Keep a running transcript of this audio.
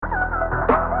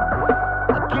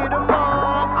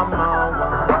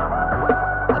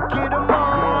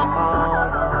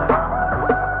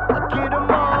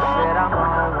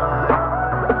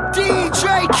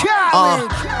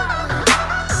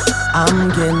I'm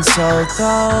getting so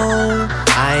cold.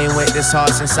 I ain't wait this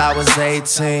hard since I was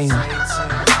 18.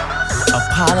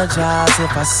 Apologize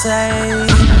if I say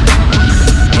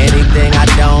anything I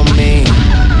don't mean.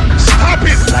 Stop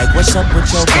it! Like what's up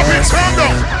with your best friend?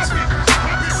 Stop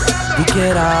it! We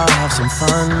could all have some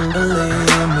fun,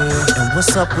 believe me. And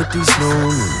what's up with these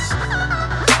loonies?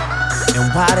 And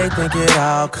why they think it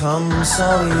all comes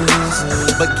so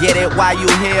easy? But get it while you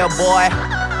here, boy.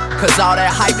 Cause all that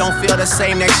hype don't feel the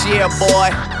same next year, boy.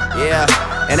 Yeah.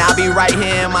 And I'll be right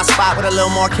here in my spot with a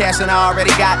little more cash than I already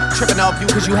got. Tripping off you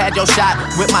cause you had your shot.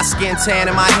 With my skin tan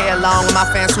and my hair long. And my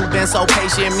fans who've been so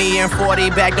patient. Me and 40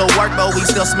 back to work, but we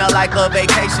still smell like a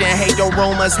vacation. Hate the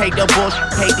rumors, hate the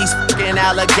bullshit, hate these fucking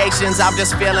allegations. I'm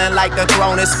just feeling like the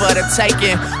throne is for the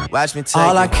taking. Watch me take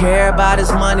all I care about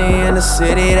is money in the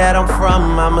city that I'm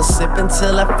from. I'ma sip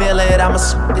until I feel it, I'ma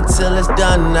sip it till it's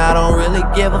done. I don't really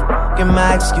give a fuck, and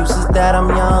my excuse is that I'm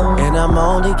young. And I'm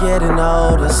only getting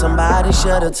older, somebody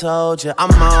should've told you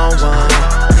I'm on one,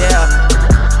 yeah.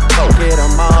 Go get,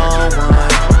 I'm on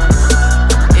one,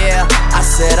 yeah. I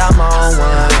said I'm on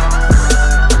one.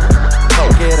 Go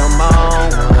get, I'm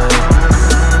on one.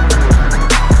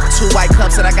 2 white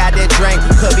cups that I got that drink.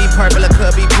 Could be purple or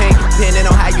could be pink, depending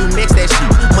on how you mix that shit.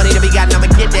 Money to be got, I'ma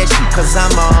get that shit. Cause I'm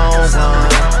on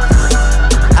one.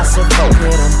 I said go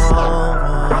get, I'm on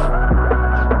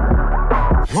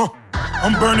one.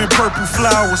 I'm burning purple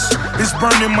flowers, it's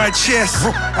burning my chest.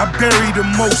 I bury the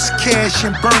most cash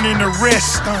and burning the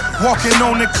rest. Walking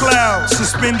on the clouds,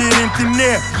 suspended in thin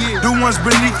air. The ones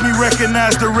beneath me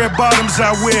recognize the red bottoms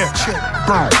I wear.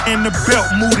 In the belt,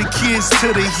 move the kids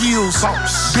to the heels.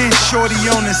 Then shorty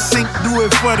on the sink, do it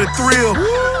for the thrill.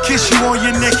 Kiss you on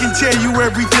your neck and tell you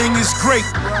everything is great.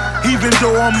 Even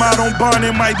though I'm out on bond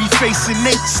and might be facing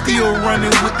Nate, still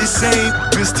running with the same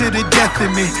bitch to the death of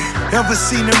me. Ever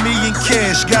seen $1 million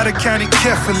cash, gotta count it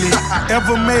carefully.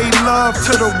 Ever made love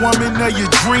to the woman of your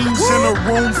dreams in a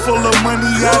room full of money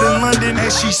out in London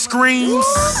as she screams?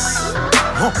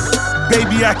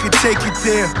 Baby, I could take it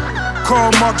there.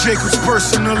 Call Marc Jacobs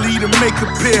personally to make a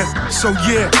pair. So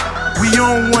yeah, we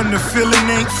on one, the feeling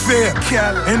ain't fair.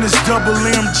 And it's double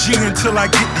MG until I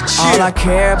get the cheer. All I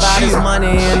care about is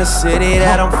money in the city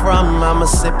that I'm from. I'ma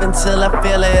sip until I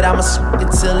feel it, I'ma sip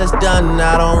it till it's done.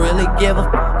 I don't really give a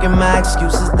fuck, and my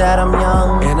excuse is that I'm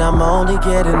young. And I'm only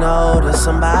getting older,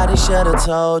 somebody should've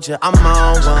told you I'm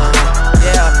on one,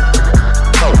 yeah.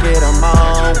 Go get, I'm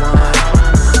on one,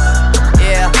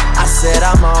 yeah. I said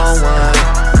I'm on one.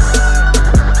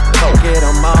 Go get,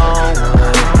 I'm on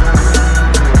one.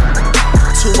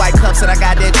 2 white cups that I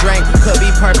got that drink. Could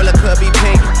be purple or could be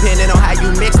pink, depending on how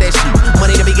you mix that shit.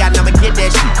 Money to be got, I'ma get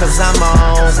that shit. Cause I'm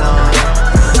on one.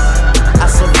 I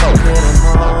said go get,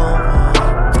 I'm on one.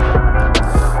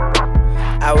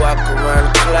 I walk around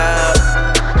the club,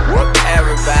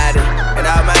 everybody, and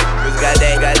all my niggas got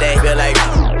that, feel like.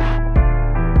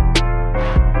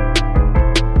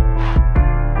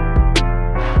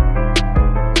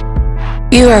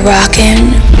 You are rocking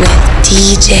with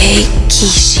DJ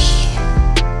Kishi.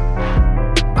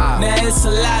 Now it's a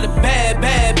lot of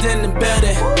babs in the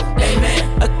building.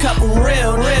 Amen. A couple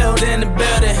real in the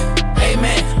building.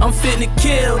 Amen. I'm finna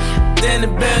kill in the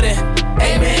building.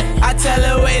 Amen. I tell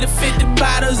her wait to 50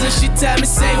 bottles and she tell me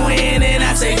say when and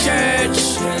I say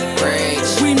church.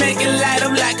 We make it light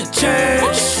up like a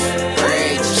church.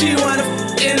 She wanna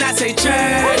and I say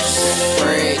church.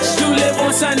 You live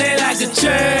on Sunday like a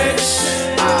church.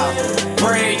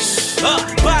 Preach.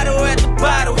 Bottle at the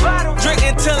bottle. Drink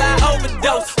until I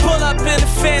overdose. Pull up in the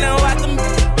Phantom, watch them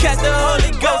catch the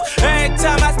Holy Ghost. Every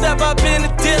time I step up in the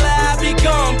dealer, I be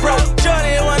going broke.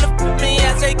 Shorty wanna me,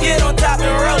 I say get on top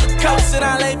and roller coaster. And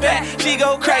I lay back, she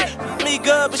go crazy. Me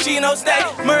good, but she no stay.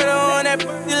 Murder on that,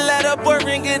 you let her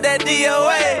boyfriend get that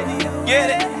DOA.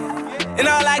 Get it? And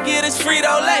all I get is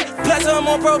Frito-Lay. Plus I'm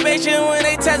on probation, when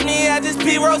they test me, I just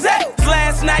pee rosé.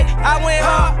 Last night, I went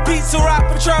hard, pizza, rock,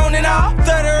 Patron and all.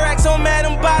 30 racks on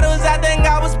Madam Bottles, I think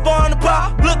I was born to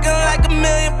bar. Looking like $1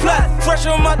 million plus, fresh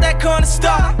from out that corner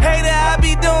store. Hater, I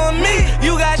be doing me,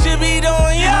 you guys should be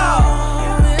doing y'all.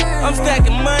 I'm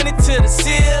stacking money to the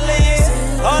ceiling.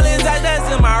 All this I does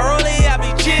in my rollie, I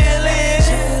be chillin'.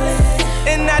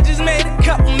 And I just made a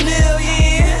couple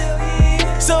million,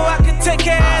 so I can take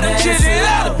care of them children. A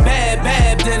lot of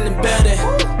babs in the building.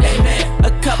 Amen.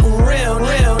 A couple real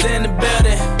in the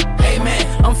building. Amen.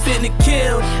 I'm finna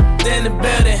kill in the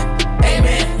building.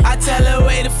 Amen. I tell her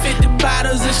wait to 50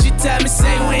 bottles and she tell me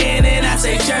say when and I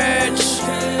say church.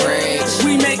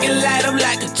 We make it light up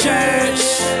like a church.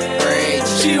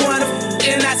 She wanna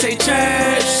and I say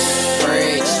church.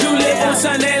 You live on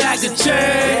Sunday like a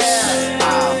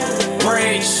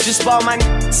just bought my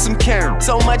some camera,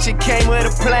 so much it came with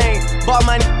a plane. Bought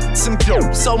my some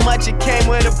dope, so much it came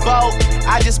with a boat.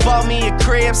 I just bought me a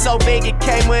crib, so big it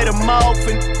came with a moat.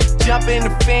 Jump in the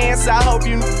fence, I hope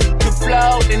you can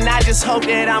float. And I just hope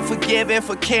that I'm forgiven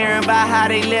for caring about how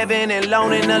they living and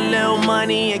loaning a little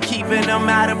money and keeping them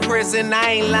out of prison.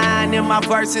 I ain't lying in my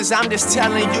verses, I'm just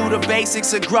telling you the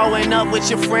basics of growing up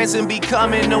with your friends and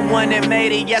becoming the one that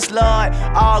made it. Yes, Lord,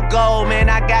 all gold, man,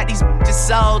 I got these bitches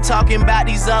sold. Talking about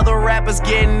these other rappers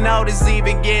getting noticed,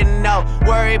 even getting no.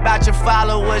 Worry about your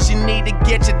followers, you need to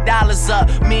get your dollars up.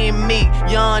 Me and me,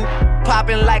 young,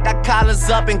 popping like our collars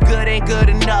up, and good ain't good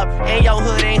enough, and your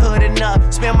hood ain't hood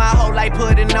enough. Spend my whole life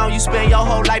putting on, you spend your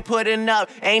whole life putting up.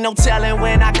 Ain't no telling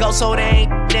when I go, so they ain't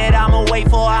that I'ma wait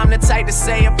for. I'm the type to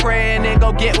say a prayer and then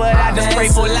go get what I just pray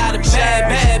for. A lot of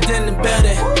bad in the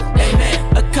building,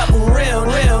 amen. A couple real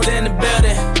in the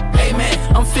building, amen.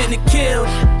 I'm finna kill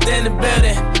in the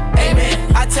building,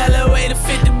 amen. I tell her wait to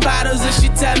 50 bottles and she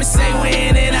tell me say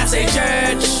when, and I say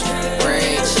church.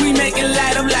 We make it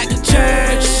light up like a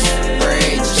church.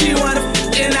 She wanna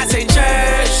and I say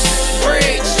church.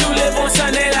 You live on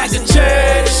Sunday like a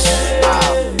church.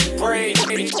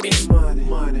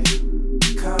 Money,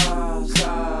 cars,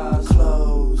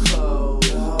 clothes,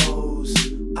 hoes,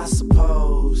 I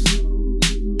suppose.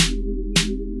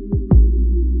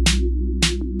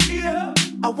 Yeah.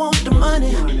 I want the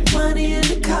money in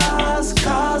the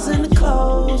cars in the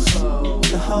clothes,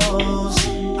 the hoes,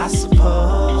 I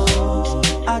suppose.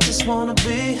 I just wanna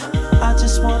be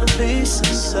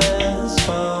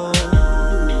successful.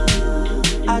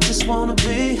 I just wanna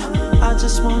be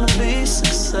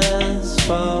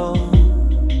successful.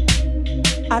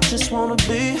 I just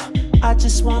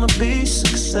wanna be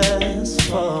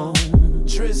successful.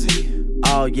 Trizzy.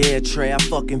 Oh yeah, Trey, I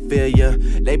fucking feel ya.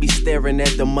 They be staring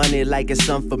at the money like it's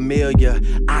unfamiliar.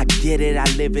 I get it, I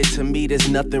live it, to me there's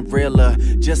nothing realer.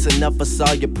 Just enough for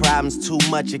solve your problems, too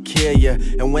much to kill ya.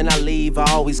 And when I leave, I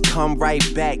always come right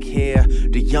back here.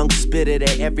 The young spitter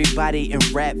that everybody in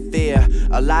rap fear.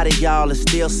 A lot of y'all are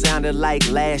still sounding like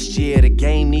last year. The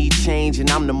game need change and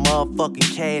I'm the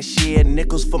motherfucking cashier.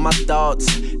 Nickels for my thoughts,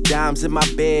 dimes in my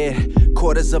bed.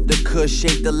 Quarters of the kush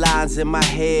shape the lines in my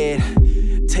head.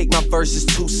 Take my verses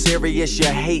too serious, you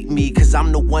hate me, cause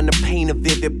I'm the one to paint a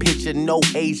vivid picture, no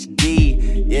HD.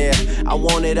 Yeah, I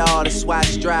want it all, that's why I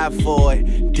strive for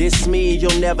it. Diss me,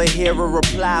 you'll never hear a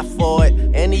reply for it.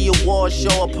 Any award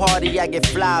show or party, I get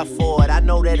fly for it. I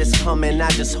know that it's coming, I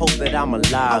just hope that I'm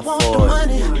alive for it. I want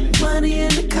the money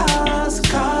in the cars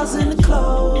in the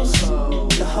clothes,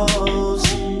 the hoes,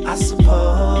 I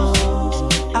suppose.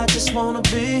 I just wanna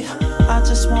be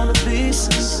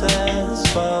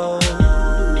successful.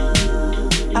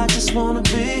 I just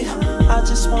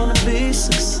wanna be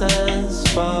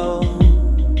successful.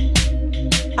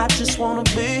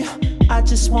 I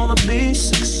just wanna be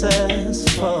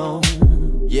successful.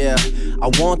 Yeah, I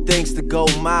want things to go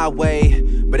my way,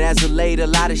 but as of late, a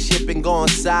lot of shit been going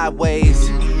sideways.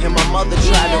 And my mother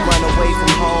tried to run away from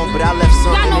home, but I left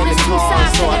something in the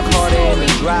car, so I caught her in the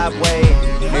driveway.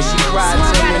 And she cried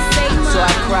to me, so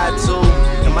I cried too.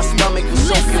 And my stomach was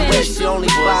soaking wet, she only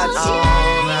cried too.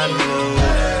 All I knew,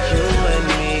 you and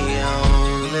me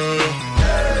only.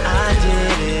 I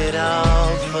did it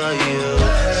all for you,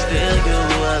 still you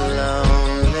were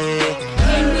lonely.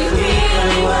 We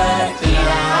could work it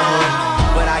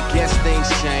out, but I guess things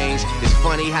change. It's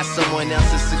funny how someone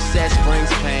else's success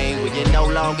brings pain. When you're no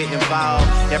longer involved,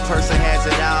 that person has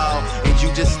it all, and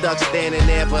you just stuck standing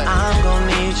there. But I'm gonna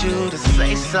need you to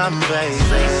say something, baby.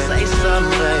 Say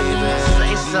something, baby.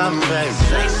 Say something, baby.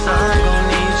 Say something. I'm gonna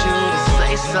need you to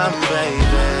say something, baby.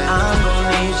 I'm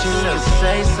gonna need you to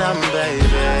say something, baby.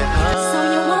 So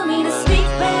you want me to speak,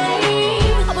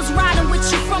 babe? I was riding with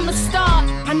you from the start.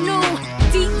 I knew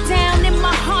deep down in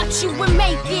my heart you would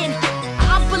make it.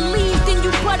 I believed in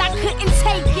you, but I couldn't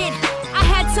take it. I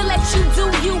had to let you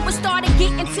do you, but started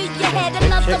getting to your head.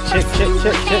 Another person you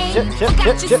became.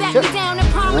 Forgot you sat me down and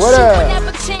promised you would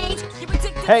never change. You're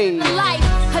addicted to the life,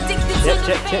 addicted to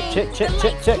the fame. The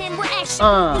lights, camera, action.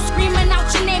 You screaming out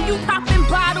your name, you popping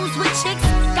bottles with chicks.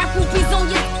 Got groupies on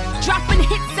you, dropping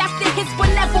hits after hits, but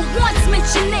never once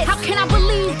mention it. How can I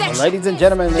believe that? Ladies and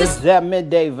gentlemen, this is that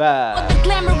midday vibe. With the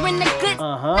glamour and the good,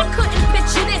 I couldn't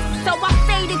picture this, so I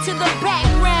faded to the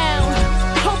background,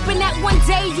 hoping that one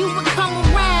day you would come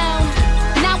around.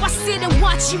 Now I sit and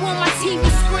watch you on my TV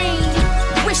screen,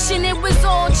 wishing it was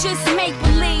all just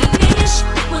make-believe. Ish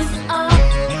was up.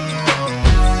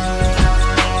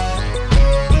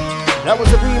 That was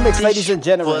a remix, ladies and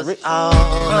gentlemen. Was all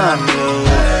I knew,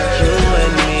 you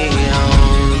and me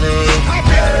only.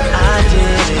 I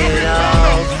did it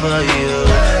all for you,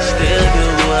 still you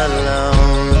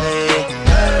lonely.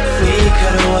 We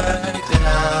could've worked it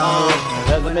out.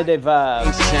 That's the midday vibe.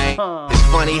 It's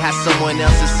funny how someone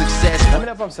else's success. Let me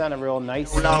know if I'm sounding real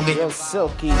nice, real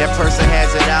silky. That person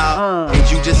has it all,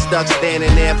 and you just stuck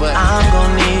standing there. But I'm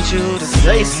gonna need you to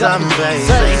say something, baby.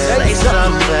 Say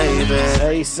something, baby.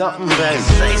 Say something, baby.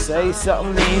 Say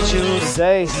something. Need you to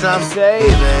say something,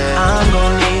 baby. I'm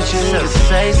gonna need you to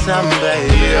say something,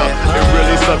 baby. Yeah, it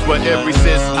really sucks, but ever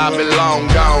since I've been long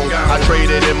gone, I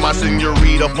traded in my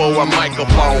senorita for a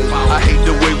microphone. I hate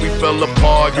the way we fell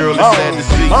apart, girl. It's sad to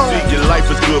see. Your life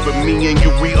is good, but me and you,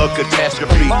 we a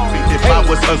catastrophe. If I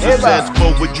was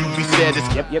unsuccessful, would you be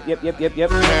satisfied?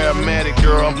 Yep. Paramedic,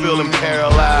 girl, I'm feeling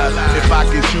paralyzed. If I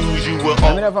can choose, you will.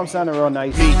 Let me know if I'm sounding real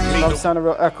nice. If I'm sounding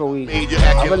real echoey.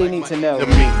 I really need to know.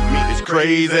 It's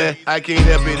crazy. I can't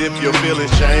help it if your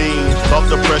feelings change. Off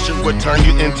the pressure would turn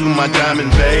you into my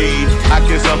diamond babe. I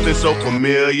can something so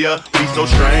familiar, be so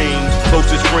strange.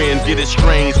 Closest friend get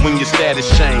estranged when your status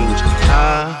change.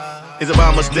 It's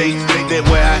about mistakes, that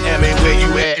where I am ain't where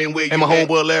you at. And my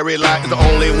homeboy Larry Locke is the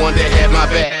only one that had my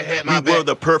back. We were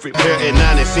the perfect pair, and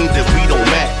now it seems that we don't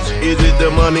match. Is it the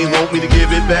money, want me to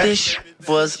give it back? This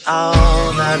was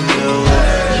all I knew,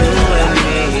 you and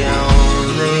me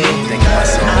only.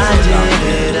 I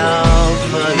did it all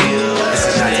for you.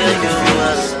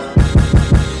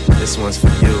 This one's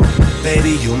for you.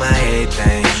 Baby, you my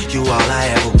everything. You all I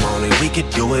ever wanted. We could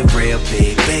do it real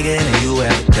big, bigger than you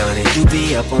ever done it. You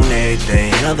be up on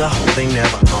everything, the whole thing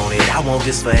never own it. I want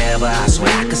this forever, I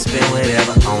swear I could spend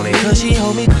whatever on it. Cause she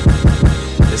hold me.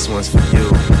 This one's for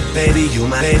you. Baby, you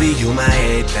my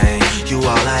everything. You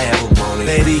all I ever wanted.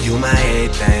 Baby, you my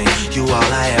everything. You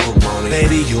all I ever wanted.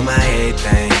 Baby, you my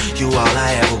everything. You all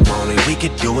I ever wanted. We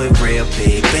could do it real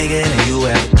big, bigger than you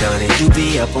ever done it. You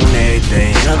be up on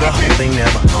everything, the whole thing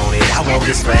never own it. I want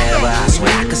this forever, I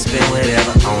swear I could spend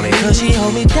whatever on it. Cause she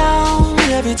hold me down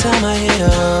every time I hit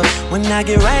her up. When I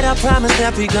get right, I promise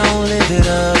that we gon' live it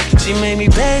up. She made me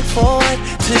beg for it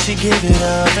till she give it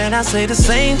up. And I say the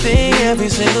same thing every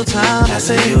single time. I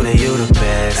say you the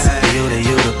best, you the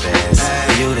best,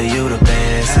 you the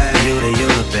best, you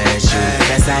the best, you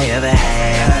best I ever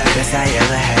had, best I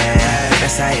ever had,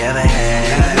 best I ever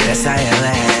had, best I ever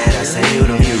had. I say you.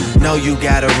 Know you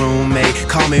got a roommate,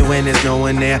 call me when there's no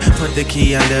one there. Put the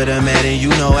key under the mat and you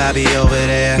know I'll be over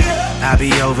there. I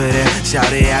be over there,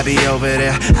 shout it, I be over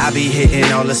there. I be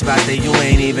hitting all the spots that you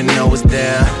ain't even know is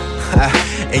there.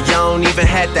 And you don't even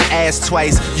have to ask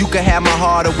twice. You can have my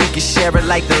heart or we can share it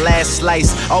like the last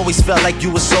slice. Always felt like you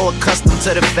were so accustomed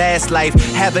to the fast life.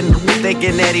 Having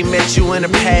thinking that he met you in a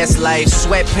past life.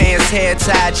 Sweatpants, hair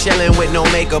tied, chilling with no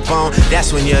makeup on.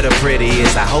 That's when you're the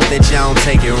prettiest. I hope that you don't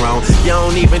take it wrong. You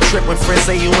don't even trip when friends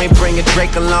say you ain't bringing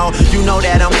Drake along. You know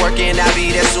that I'm working, I'll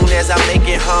be there soon as I make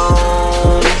it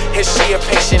home. Is she a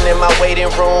patient in my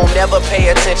waiting room? Never pay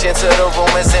attention to the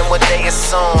rumors and what they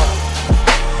assume.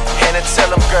 And until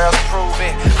them girls prove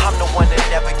it, I'm the one that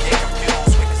never get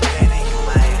confused with this baby. You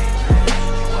my everything.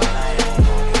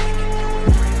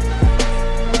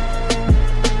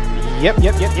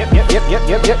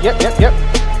 Yep.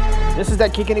 This is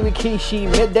that Kicking It With Kishi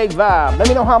midday vibe. Let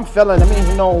me know how I'm feeling. Let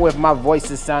me know if my voice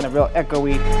is sounding real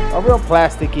echoey or real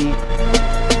plasticky.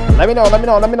 Let me know.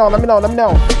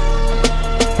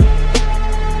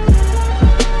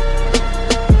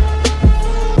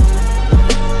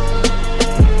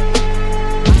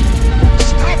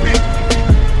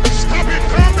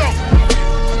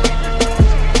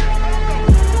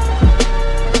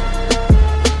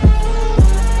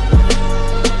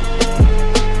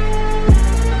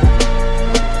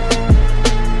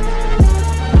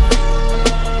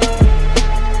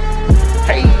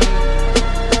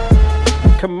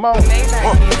 Come on. I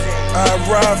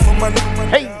ride for my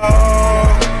hey. I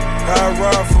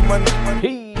ride for my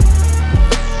hey.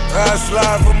 I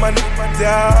slide for my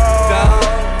dog.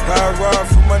 I ride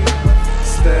for my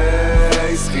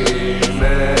stay scheming,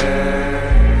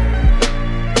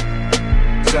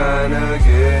 tryna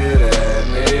get at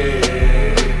me.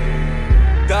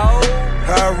 Dog. I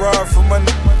ride for my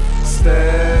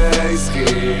stay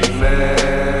scheming,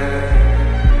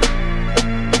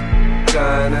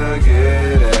 tryna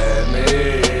get at me.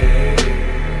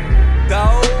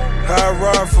 Dog. I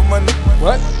ride for my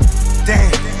what?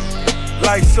 Damn,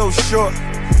 life's so short.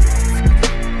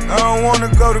 I don't wanna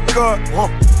go to court.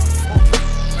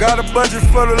 Got a budget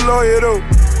for the lawyer though.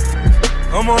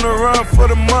 I'm on the run for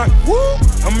the month.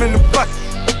 I'm in the bucket,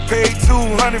 paid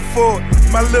 200 for it.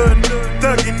 My little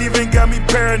thug ain't even got me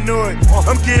paranoid.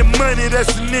 I'm getting money,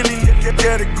 that's an ending.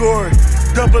 category.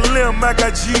 Double M, I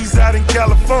got G's out in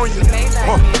California.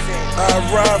 I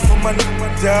ride for my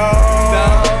dog.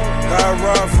 I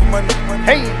ride for my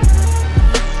Hey.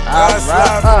 I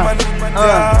slide for my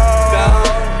dog.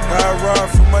 I ride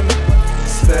for my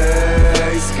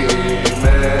Stay scheming.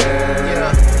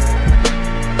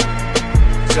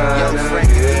 Tryna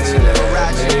get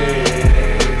at me.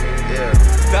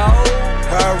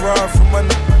 I ride for my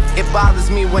It bothers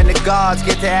me when the gods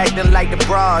get to acting like the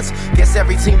bras. Guess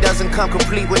every team doesn't come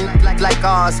complete with like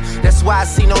ours. That's why I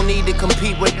see no need to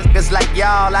compete with niggas like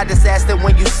y'all. I just ask that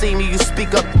when you see me, you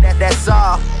speak up, that's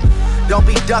all. Don't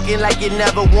be ducking like you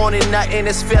never wanted nothing.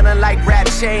 It's feeling like rap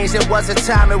changed. It was a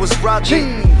time it was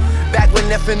rugged. Back when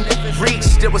nothing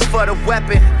reached, it was for the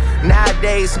weapon.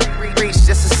 Nowadays, reach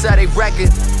just to set a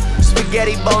record.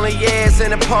 Spaghetti bolognese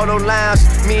in the Polo Lounge.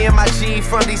 Me and my G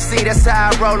from DC, that's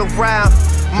how I roll around.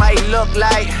 Might look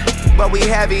like, but we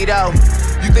heavy though.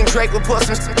 You think Drake would put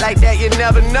some shit like that? You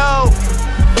never know.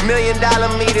 $1 million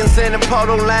meetings in the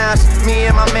Polo Lounge. Me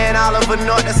and my man Oliver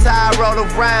North, that's how I roll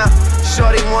around.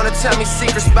 Shorty wanna tell me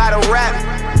secrets by the rap.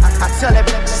 I tell that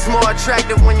bitch it's more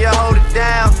attractive when you hold it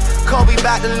down. Kobe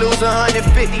about to lose 150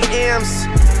 M's.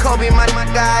 Kobe, my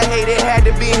guy, hate it had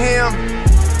to be him.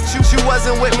 You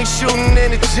wasn't with me shooting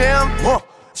in the gym.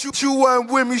 You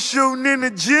wasn't with me shooting in the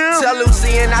gym. Tell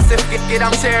Lucy and I said, fuck it,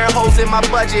 I'm tearing holes in my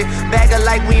budget. Bag her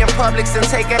like we in Publix and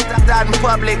take it out in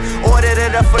public. Ordered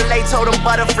it a filet, told them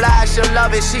butterflies, she'll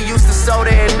love it. She used to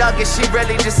soda and nuggets, she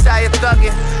really just started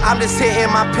thugging. I'm just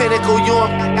hitting my pinnacle, you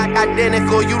and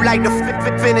identical. You like the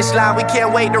finish line, we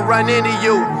can't wait to run into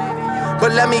you.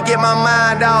 But let me get my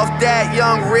mind off that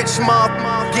young rich mom.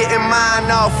 Getting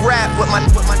mine off rap with my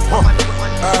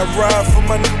I ride for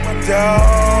my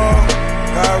dog.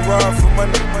 I ride for my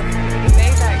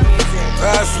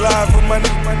I slide for my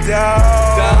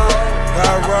dog.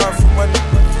 I ride for my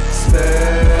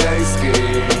Stay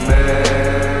scheming.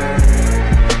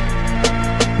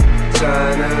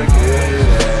 Tryna get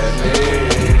at me.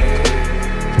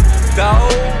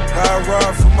 I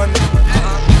ride for my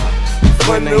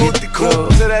When the hoopty cool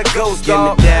to that ghost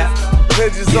dog.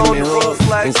 Pigeons on the roof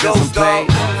like ghost dog.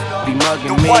 Be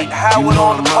mugging The me, White Howard you know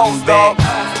on I'm the mugging post, back. dog.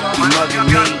 Be mugging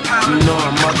me, you know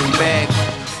I'm mugging back.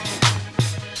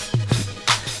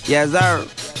 Yes, sir.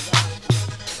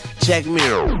 Check me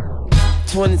out.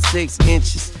 26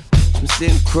 inches, I'm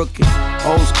sitting crooked.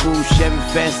 Old school Chevy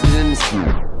faster than the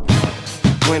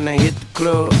suit. When I hit the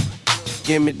club,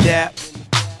 give me dap,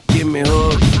 give me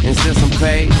hug, and since I'm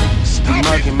paid, be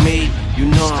mugging me, you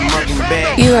know I'm mugging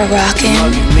back. You are rocking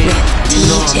with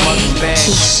DJ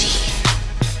Kishi.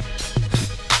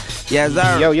 Yes,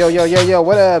 sir. Yo,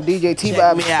 what up, DJ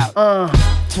T-Bob? Check me out.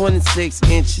 26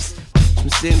 inches, I'm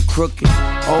sitting crooked.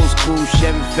 Old school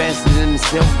Chevy faster than the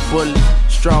silver bullet.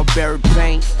 Strawberry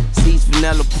paint, seeds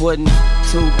vanilla pudding.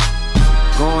 Two,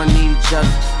 going need each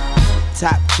other.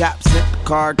 Top chop, sent the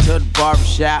car to the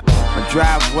barbershop. My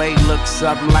driveway looks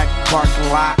something like a parking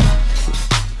lot.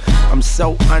 I'm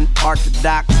so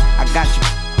unorthodox, I got you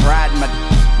riding my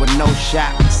with no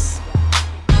shocks.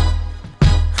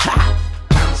 Ha!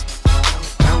 Bounce,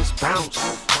 bounce,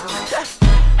 bounce.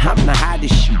 I'm the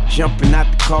hottest shoot, jumping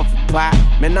out the coffee pot.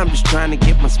 Man, I'm just trying to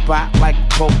get my spot like a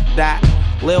polka dot.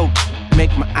 Lil'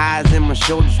 make my eyes and my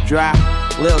shoulders drop.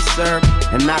 Lil' syrup,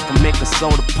 and I can make a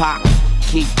soda pop.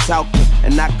 Keep talking,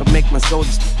 and I can make my soda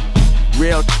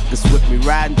real niggas with me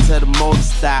riding to the motor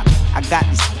stop. I got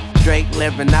this straight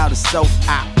living out of soap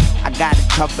out. I got it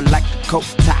covered like a coat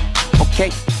top,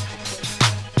 okay?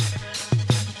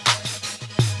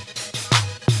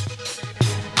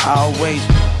 Always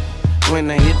when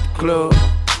I hit the club,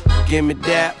 give me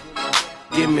dap,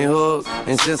 give me hugs,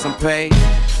 and since I'm paid,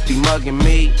 be mugging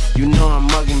me, you know I'm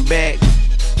mugging back.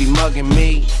 Be mugging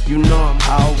me, you know I'm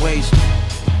always.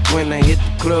 When I hit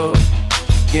the club,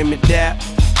 give me dap,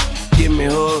 give me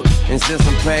hugs, and since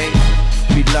I'm paid,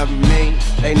 be loving me,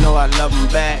 they know I love them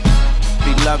back.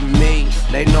 Be loving me,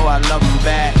 they know I love them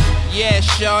back. Yeah,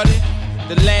 shorty,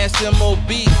 the last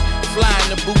MOB, flying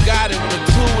the Bugatti with a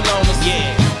tool on us.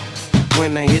 Yeah.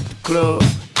 When I hit the club,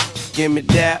 give me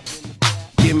dap,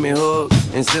 give me hugs,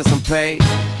 and since I'm paid,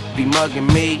 be mugging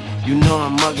me, you know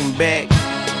I'm mugging back.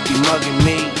 Be mugging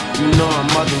me, you know I'm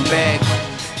mugging back.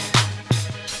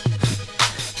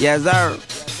 Yes, sir.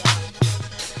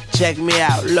 Check me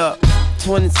out, look,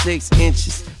 26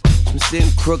 inches, I'm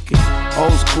sitting crooked.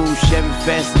 Old school Chevy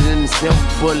faster than the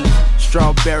silver bullet.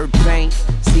 Strawberry paint,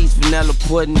 seeds vanilla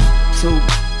pudding. Two,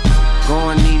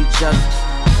 going need each other.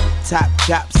 Top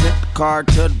chop, sent the car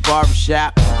to the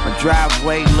barbershop. My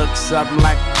driveway looks something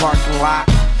like a parking lot.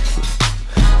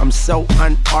 I'm so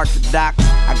unorthodox,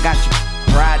 I got you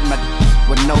riding my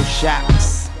with no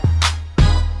shocks.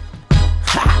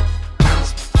 Ha!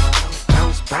 Bounce,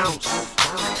 bounce, bounce.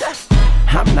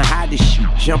 I'm the hottest shoot,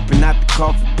 jumping out the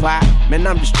coffee pot. Man,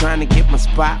 I'm just trying to get my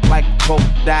spot like a polka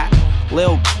dot.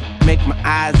 Lil' make my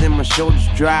eyes and my shoulders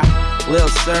drop. Lil'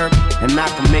 syrup, and I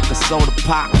can make a soda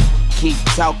pop. Keep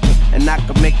talking, and I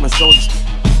can make my soda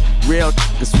real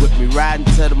niggas with me riding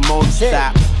to the motor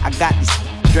stop. I got this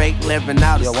straight living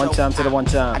out. Yo, one time to the one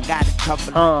time. I got it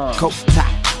covered coat top.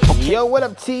 Okay. Yo, what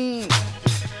up, T?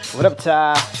 What up,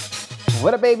 Ty?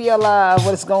 What up, baby alive?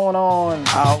 What's going on?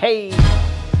 Oh. Hey.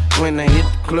 When I hit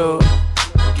the club,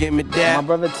 give me that. My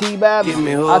brother T-Babs, give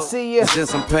me hook. I see you.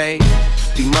 Since I'm paid,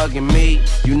 be mugging me,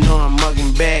 you know I'm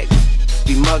mugging back.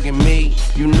 Be mugging me,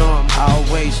 you know I'm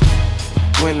always.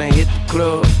 When I hit the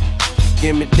club,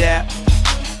 give me that.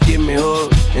 Give me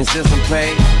hook. And since I'm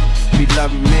paid, be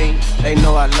loving me, they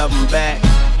know I love them back.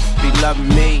 Be loving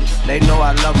me, they know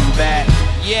I love them back.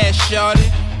 Yeah,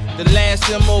 shorty, the last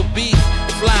MOB,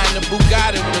 flying the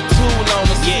Bugatti with a tool on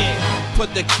the seat.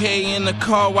 Put the K in the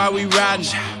car while we riding.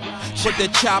 Put the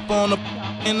chop on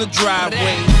in the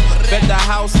driveway. Bet the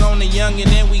house on the youngin'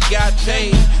 and we got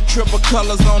paid. Triple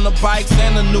colors on the bikes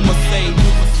and a new Mercedes.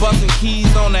 Bustin'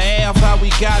 keys on the Ave, how we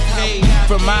got paid.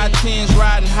 From my tens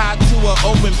riding hot to an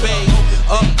open bay.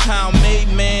 Uptown made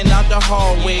man out the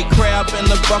hallway. Crab in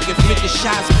the bucket, 50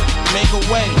 shots, make a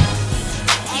way.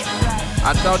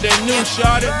 I thought they knew,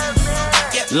 shorty.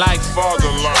 Like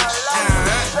father likes.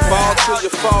 Fall till you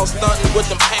fall, stunting with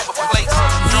them paper plates.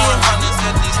 Throwing hundreds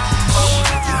at these.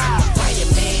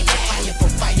 Fireman, fire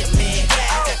for fireman. I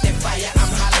got that fire,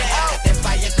 I'm hollering. I got that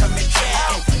fire coming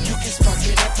down. You can spark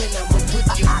it up and I'ma put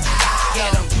you out.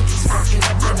 Get 'em, you can spark it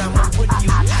up and I'ma put you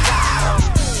out.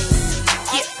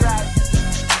 Yep,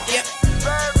 yep,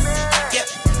 yep.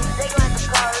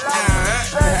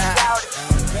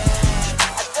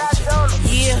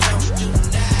 Yeah.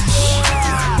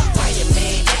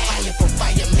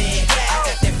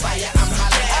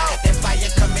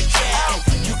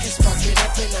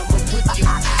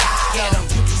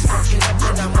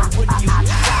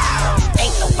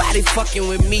 Nobody fucking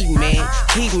with me, man.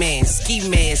 He-man,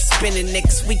 ski-man, spending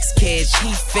next week's cash.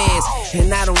 He fast,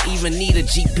 and I don't even need a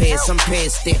G-Pass. I'm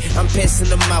past that, I'm passing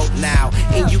them out now,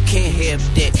 and you can't have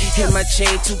that. And my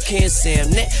chain too can't Sam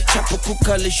that. Tropical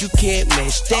colors, you can't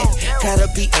match that. Gotta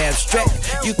be abstract.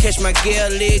 You catch my girl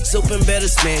legs open, better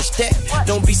smash that.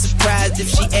 Don't be surprised if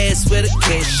she asks where the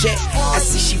cash at. I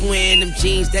see she wearing them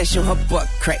jeans that show her butt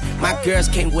crack. My girls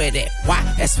can't wear that. Why?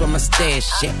 That's where my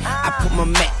stash at. I put my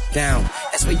Mac down,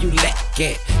 that's where you lack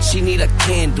at. She need a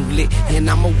candle lit, and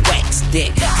I'ma wax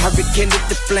that. I rekindled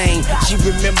the flame, she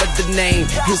remembered the name.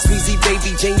 It's Weezy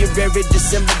baby, January,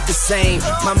 December the same.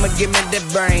 Mama give me that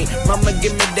brain, mama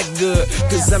give me that good.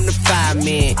 Cause I'm the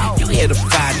fireman, you hear the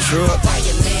fire truck.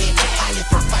 Fireman, fire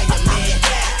for fireman.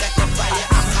 Got that fire,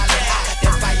 I'm hollering.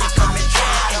 Got that fire coming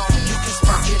down. You can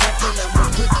spark it up and I'ma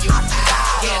put you out.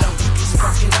 Get 'em, you can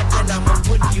spark it up and I'ma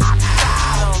put you out.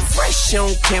 Fresh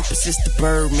on campus, it's the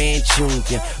Birdman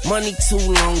Jr. Money too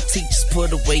long, teachers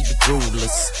put away your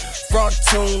rulers. Fraud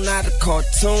tune, not a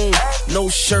cartoon. No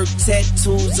shirt,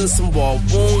 tattoos, and some wall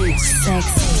wounds.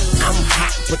 Sexy. I'm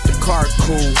hot, but the car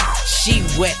cool. She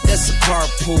wet, that's a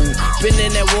carpool. Been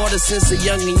in that water since a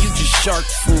youngin', you just shark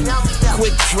food.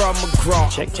 Quick draw McGraw.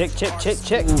 Check, check, check, check,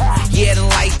 check. Yeah, the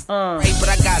light, right, but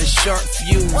I got a sharp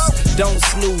fuse. Don't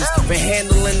snooze. Been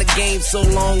handling the game so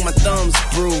long, my thumbs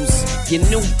bruised. Your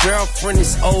new girlfriend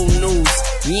is old news.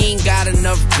 You ain't got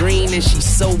enough green and she's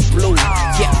so blue.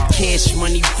 Yeah, cash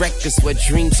money records where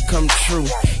dreams come true.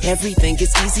 Everything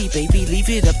is easy, baby. Leave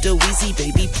it up to Weezy,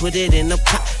 baby. Put it in a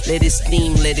pot, let it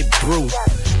steam, let it brew.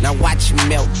 Now watch it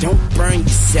melt, don't burn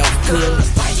yourself, cuz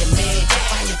fireman,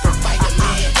 fire for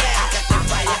fireman. I got that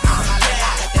fire, I'm hollering.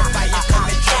 I got that fire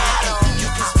coming down. You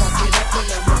can spark it up and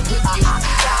I'ma put you out.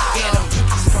 Get 'em, you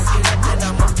can spark it up and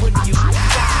I'ma put you out.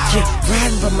 Yeah,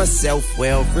 riding by myself,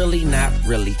 well, really not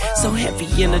really. So heavy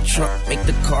in the trunk, make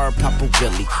the car pop a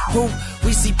wheelie. Who?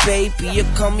 Weezy baby, you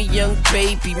call me young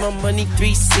baby. My money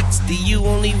 360, you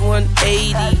only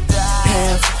 180.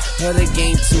 Half of the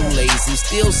game too lazy,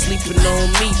 still sleeping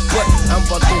on me, but I'm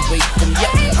about to wake them.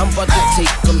 Yeah, I'm about to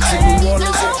take them to New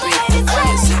Orleans and bake them.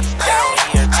 Sit down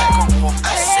here, take a walk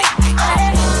and say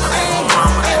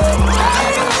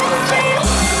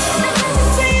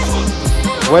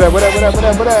What up, what up, what up, what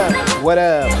up, what up? What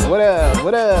up, what up,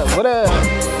 what up, what up?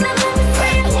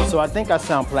 So I think I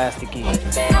sound plasticky.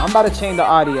 I'm about to change the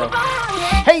audio.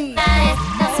 Hey!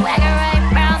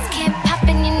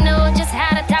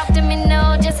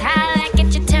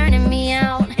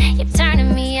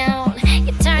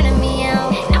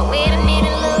 Now wait a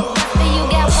minute, look, you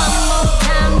got one more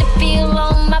time to feel all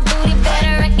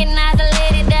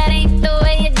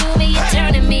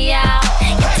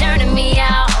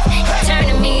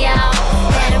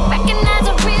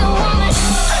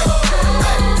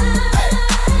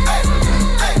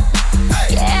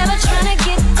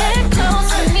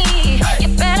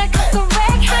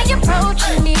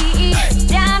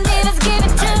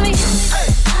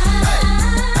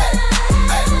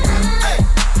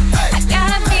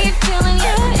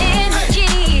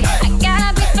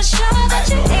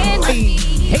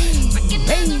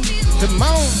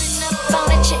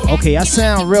Okay, I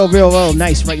sound real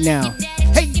nice right now.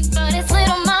 Hey!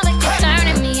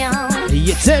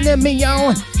 You're turning me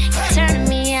on. Turning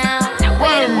me out. Now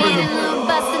wait a minute, little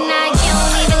buster. Now you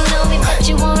don't even know me, but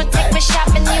you wanna take me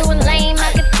shopping. You a lame.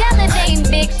 I can tell it ain't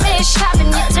big fish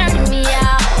popping. You're turning me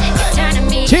out. You're turning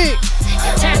me. Chick.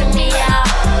 You're turning me out.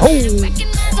 Oh.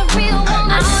 Recognize a real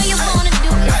woman. All you wanna do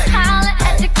is holler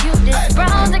at the cutest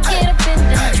bras to get up in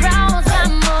the drawers.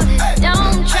 I'm on it.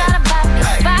 Don't try to buy me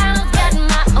bottles. Got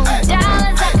my own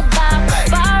dollars. I could buy a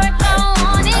bar if I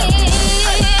want it.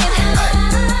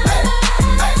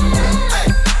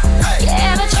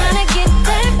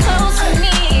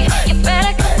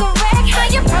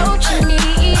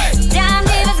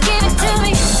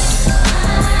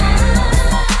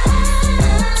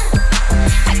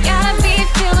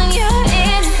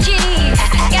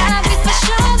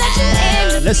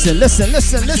 Listen. I'm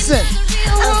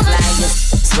flying,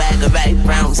 swagger right,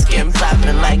 brown skin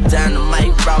popping like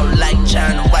dynamite, roll like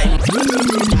China White.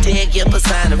 Dig your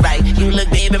persona right, you look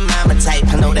baby mama type.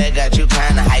 I know that got you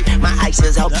kinda hype. My ice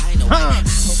is open, I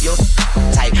hope you're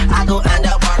type. I go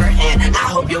underwater and I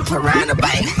hope your piranha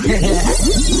bite.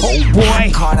 Oh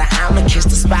boy, Carter, I'ma kiss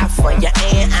the spot for you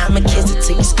and I'ma kiss it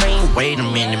till you scream. Wait a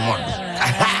minute more.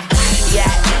 Yeah,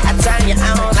 I turn you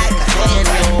on like a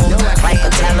handle, like a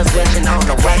television on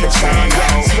the weather channel.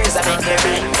 Chris, I make it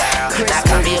rain, girl. Not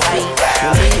gonna be white,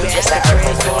 girl. Baby, it's a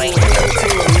earth going to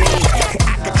me.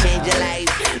 I could change your life,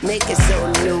 make it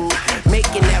so new, make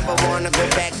you never wanna go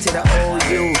back to the old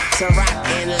you. So rock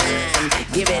and line,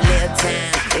 give it a little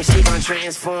time, and she gon'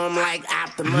 transform like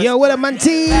Optimus. Yo, what up,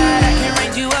 Monty? I can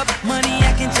range you up, money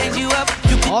I can change you up.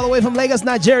 All the way from Lagos,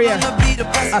 Nigeria.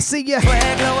 I see ya.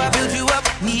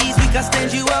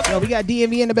 Yo, we got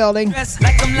DMV in the building.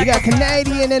 We got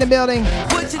Canadian in the building.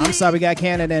 I'm sorry, we got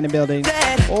Canada in the building.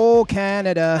 Oh,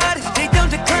 Canada.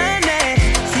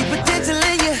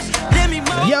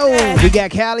 Yo, we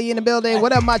got Cali in the building.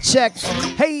 What up, my check?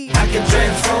 Hey. I can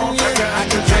transform you. I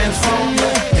can transform you.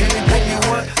 Anything you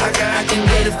want, I can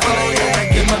get it for you. I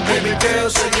get my baby girl,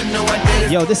 so you know I did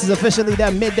it. Yo, this is officially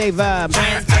that midday vibe.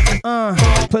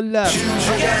 Pull up. You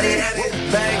got it,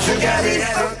 bags, you got it,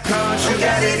 cars, you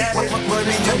got it,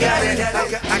 money, you got it.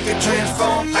 I can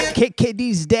transform you.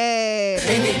 KKD's dad.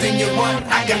 Anything you want,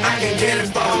 I can get it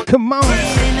for you. Come on.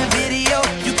 In the video,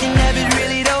 you can have it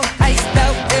really though. Iced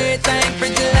out, everything,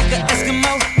 frigid like an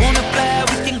Eskimo. Wanna fly,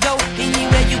 we can go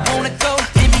anywhere you wanna go.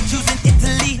 Then be choosing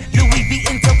Italy, Louis V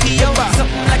in Tokyo.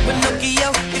 Something like Pinocchio.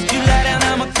 If you lie down,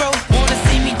 I'ma grow. Wanna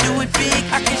see me do it big?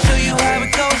 I can show you how it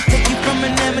goes. Take you from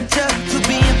an amateur to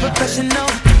being professional.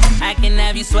 I can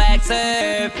have you swag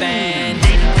surfing.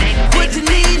 What you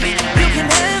need, you can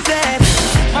have that.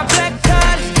 My black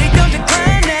card, they don't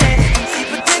decline that. See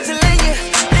potential in you,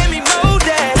 let me mold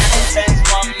that.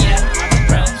 Transform you,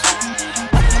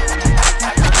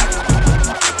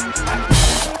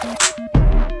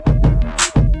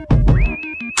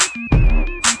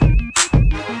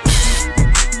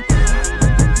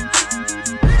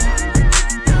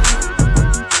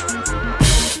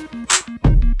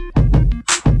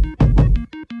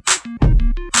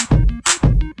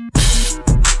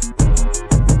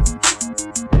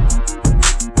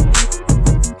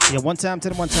 Yeah, one time to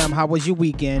the one time. How was your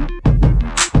weekend?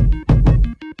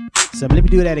 So let me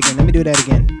do that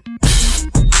again.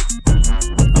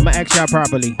 I'ma ask y'all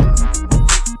properly.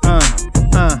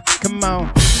 Come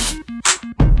on.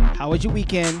 How was your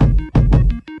weekend?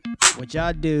 What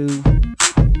y'all do?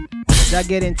 What y'all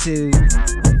get into?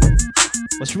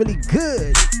 What's really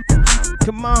good?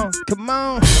 Come on.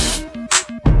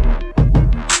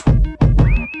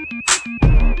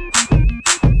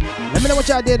 Let me know what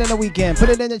y'all did on the weekend. Put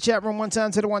it in the chat room one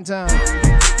time to the one time.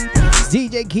 It's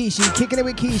DJ Kishi, kicking it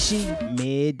with Kishi.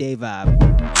 Midday vibe.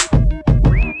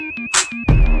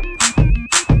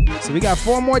 So we got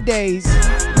 4 more days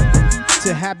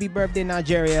to happy birthday,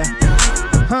 Nigeria.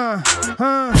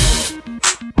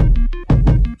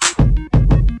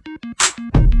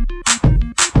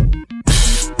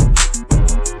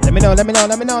 Let me know.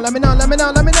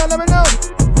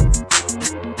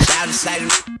 Shout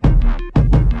aside.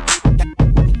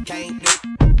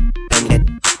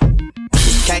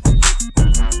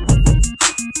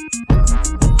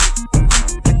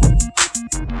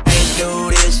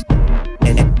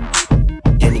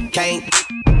 Can't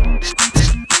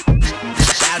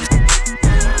shout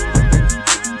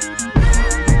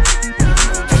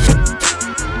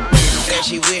that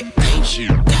she with, ain't she?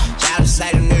 Shout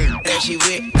aside the nerd that she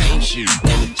with, ain't she?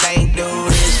 And you can't do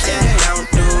this, and don't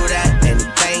do that, and you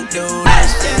can't do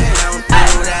this, and don't do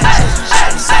that.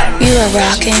 Shout aside the nerd. You are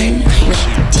rocking with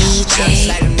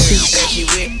DJ Kishi.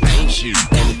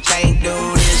 And you can't do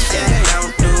this, and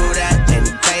don't do that.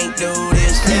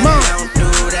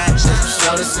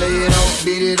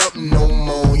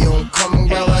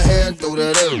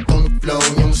 on the floor.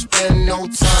 You don't spend no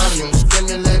time, you don't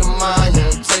stimulate her mind, you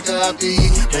don't take her out to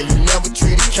eat, man, you never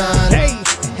treat her kind.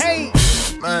 Hey,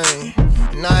 man,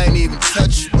 and I ain't even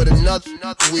touched you, but another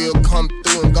will come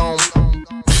through and gone.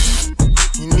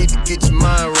 You need to get your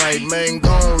mind right, man.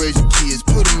 Go on, raise your kids,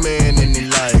 put a man in their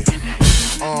life.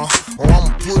 Or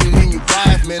I'ma put it in your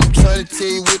wife, man. I'm trying to tell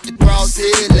you what the crowd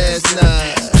said last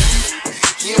night.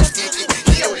 He don't stick it,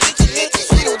 he don't lick it,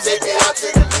 he don't take it out to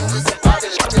the movies.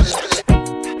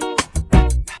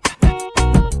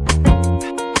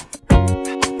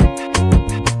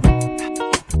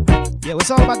 Yeah,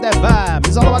 it's all about that vibe.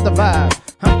 It's all about the vibe.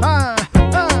 Ha ha.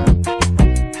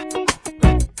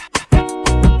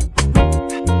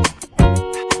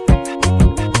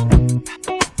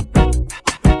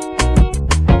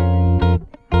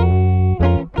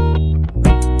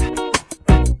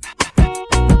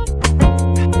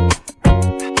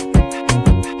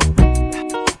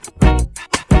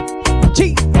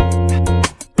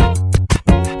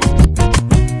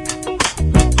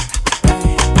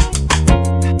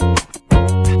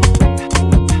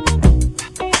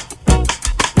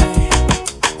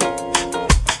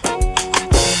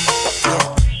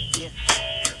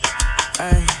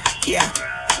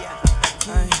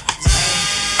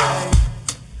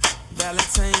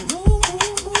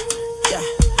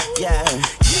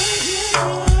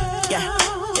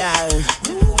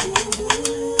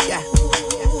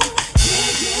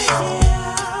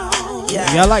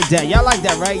 Y'all like that? Y'all like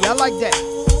that, right? Y'all like that?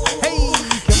 Hey,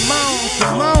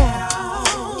 come on.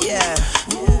 Yeah.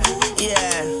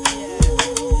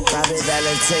 Bobby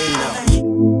Valentino.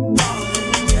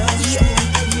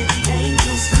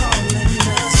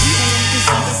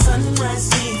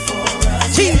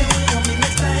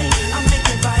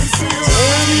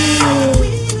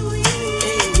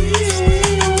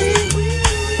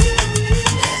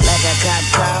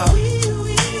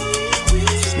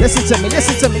 Listen to me.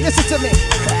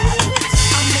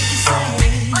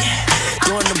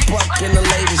 Doing the buck in the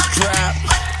latest drop.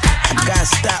 I got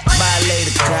stopped by a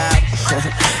lady cop.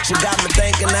 She got me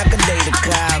thinking I could date a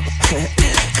cop.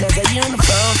 Cause her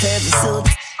uniform pants a suit.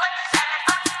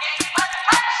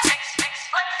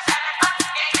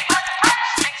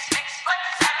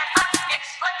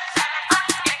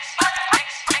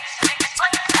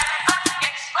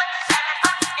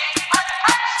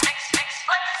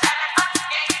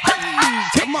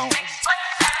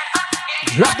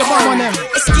 Drop the bomb on them.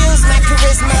 Excuse my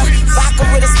charisma, vodka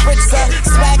with a spritzer,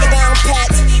 swagger down pat.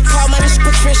 Call my niche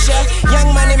Patricia,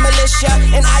 young money militia,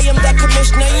 and I am the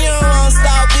commissioner. You don't want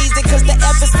Star Weezy, cause the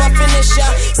F is for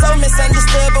finisher. So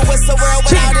misunderstood, but what's the world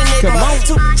without enigma?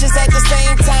 Two bitches at the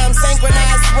same time,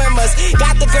 synchronized swimmers.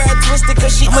 Got the girl twisted,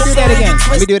 cause she Let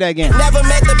me do that again. Never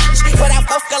met the bitch, but I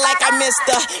fuck her like I missed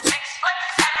her.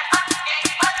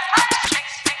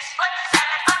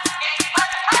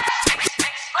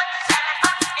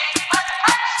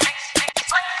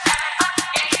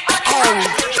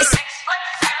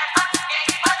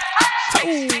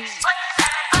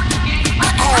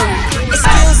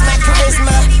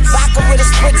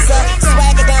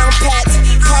 Swagger down pat,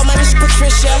 call my niche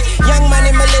Patricia, young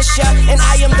money militia, and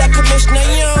I am the commissioner.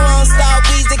 You don't want Star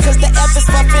Weezy, cause the F is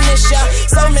for finisher.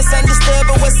 So misunderstood,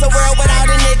 but what's the world without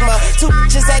enigma? Two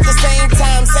bitches at the same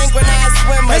time, synchronized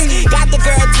swimmers. Got the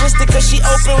girl twisted, cause she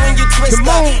open when you twist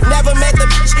her. Never met the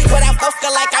bitch, but I fuck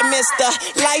her like I missed her.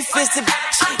 Life is the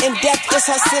bitch, and death is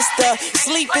her sister.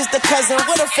 Sleep is the cousin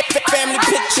with a family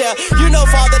picture. You know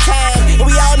Father Time, and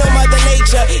we all know Mother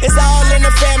Nature. It's all in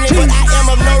the family, but I am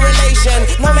of no relation.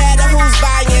 No matter who's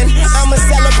buying, I'm a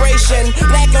celebration.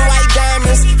 Black and white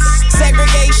diamonds,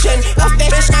 segregation. Off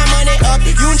that bitch, my money up.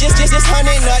 You just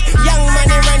honey nut. Young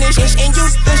money running shit, and you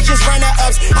just runner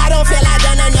ups. I don't feel I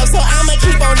done enough, so I'ma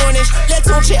keep on doing this. Let's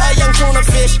tune a young tuna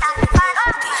fish.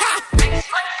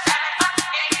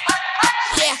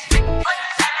 Yeah.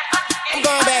 I'm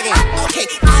going back in. Okay,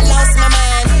 I lost my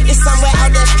mind. It's somewhere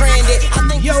out there stranded. I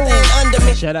think you stand under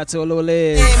me. Shout out to a little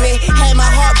Liz. Had my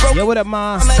heart broken. Yo, what up,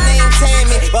 ma? My name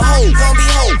Tammy, but ho, gon' be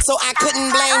ho, so I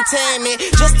couldn't blame Tammy.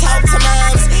 Just talk to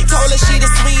moms, told her she the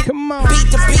sweet.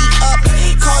 Beat the beat up,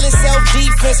 call it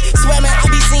self-defense. Swear man, I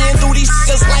be seeing through these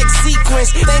just like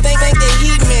sequence. Think they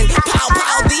heathen, pow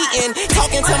beating.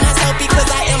 Talking to myself because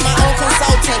I am my own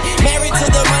consultant. Married to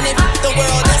the money, the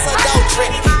world, that's adultery.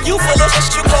 You full of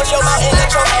shit, you close your mouth and let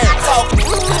your ass talk.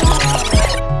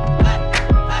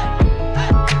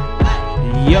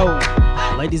 Yo,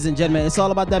 ladies and gentlemen, it's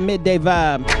all about that midday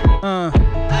vibe.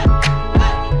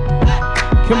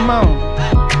 Come on.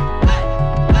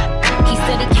 He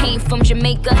said he came from from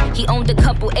Jamaica. He owned a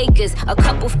couple acres, a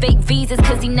couple fake visas,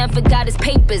 cause he never got his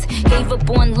papers. Gave up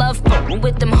on love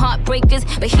with them heartbreakers,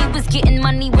 but he was getting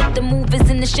money with the movers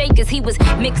and the shakers. He was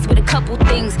mixed with a couple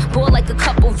things, bought like a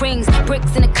couple rings,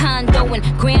 bricks in a condo and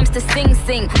grams to sing.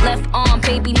 Left arm,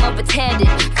 baby mother tatted.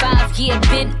 5-year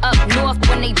bid up north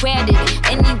when they ratted.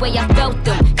 Anyway, I felt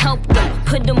them, helped them,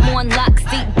 put them on lock,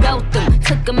 seat belt them,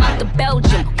 took them out to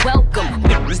Belgium. Welcome,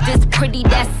 was this pretty?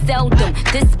 That's seldom.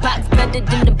 This box better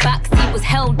than the box he was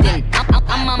held in.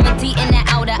 I'm Mama D in the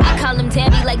outer. I call him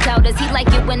Daddy like doubters. He like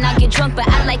it when I get drunk, but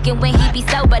I like it when he be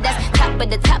sober. That's top of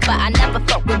the topper. I never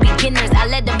fuck with beginners. I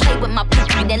let him play with my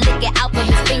pussy, then lick it out with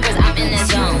his fingers. I'm in the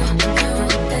zone.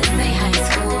 This ain't high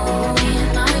school. We in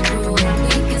my crew. We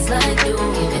can slide through.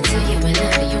 Give it to you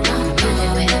whenever you want. Do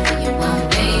it wherever you want,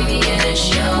 baby. It's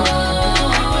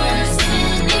yours.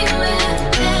 Anywhere,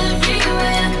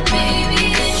 everywhere, baby.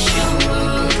 It's your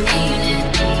world, ain't it?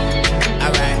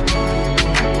 Alright.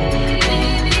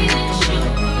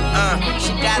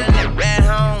 She got a nip at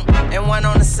home and one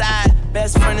on the side.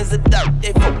 Best friend is a duck.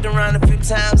 They fucked around a few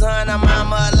times, her and her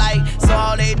mama alike. So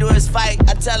all they do is fight.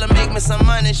 I tell her make me some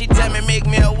money, she tell me make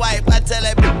me a wife. I tell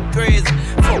that bitch crazy,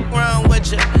 fuck wrong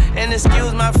with you. And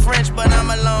excuse my French, but I'm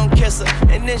a lone kisser.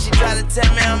 And then she try to tell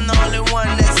me I'm the only one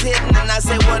that's hitting. And I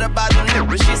say, what about them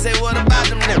nipples? She say, what about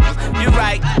them nipples? You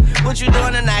right, what you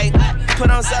doing tonight? Put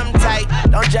on something tight,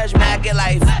 don't judge me, I get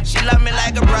life. She love me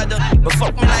like a brother, but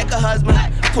fuck me like a husband.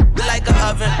 Poop me like an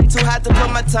oven, too hot to put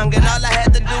my tongue in. All I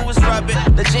had to do was rub it,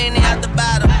 the genie out the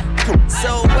bottom.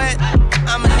 So wet,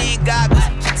 I'ma need goggles.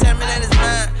 She tell me that it's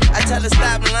mine, I tell her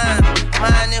stop lying.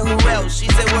 Mine and who else? She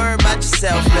say worry about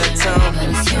yourself, little tongue. But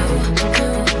it's you,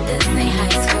 this ain't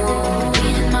high school. We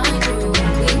in my group,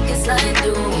 we can slide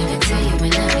through. Give it to you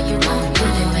whenever you want, do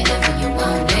it whenever you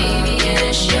want, baby.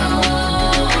 It's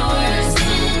yours.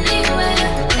 Anywhere,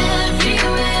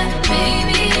 everywhere,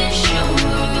 baby. It's your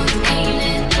world, ain't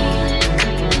it?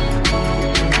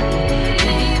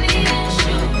 Baby, it's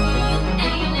your world,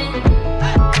 ain't it?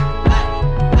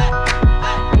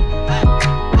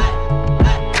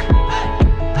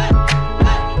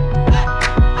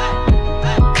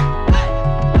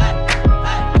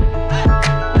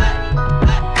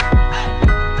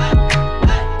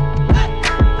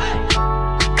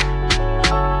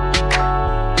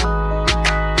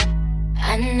 I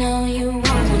know you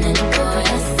want it, boy,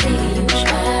 I see you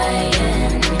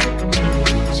trying.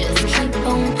 Just keep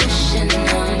on pushing,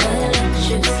 I'ma let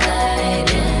you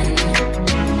slide in.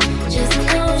 Just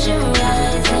close your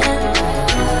eyes and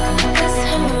this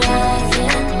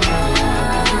horizon.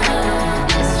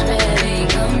 It's ready,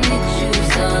 come get you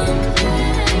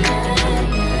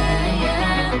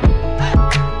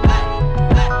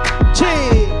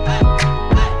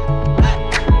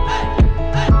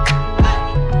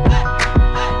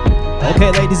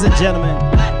Okay, ladies and gentlemen,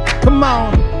 come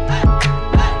on.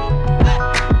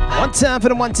 One time for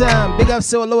the one time. Big up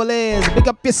Solo Liz. Big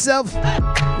up yourself.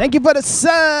 Thank you for the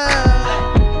sub.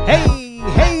 Hey,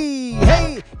 hey,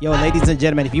 hey. Yo, ladies and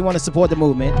gentlemen, if you want to support the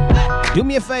movement, do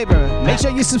me a favor. Make sure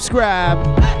you subscribe.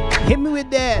 Hit me with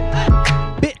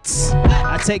that. Bits.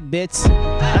 I take bits.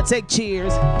 I take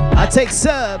cheers. I take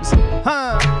subs.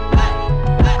 Huh?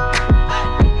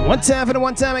 One time for the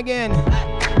one time again.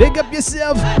 Big up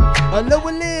yourself, Aloha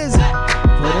Liz,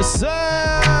 for the sub.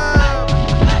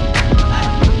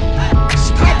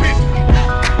 Stop it!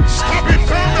 Stop it,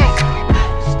 Fernando!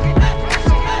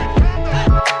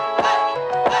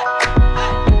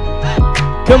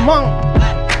 Come on.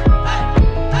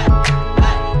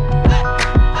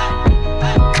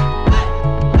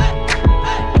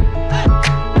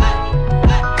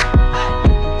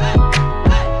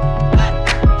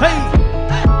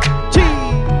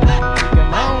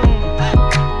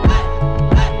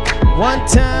 One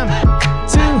time,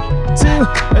 two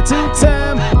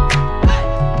time.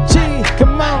 G,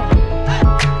 come on.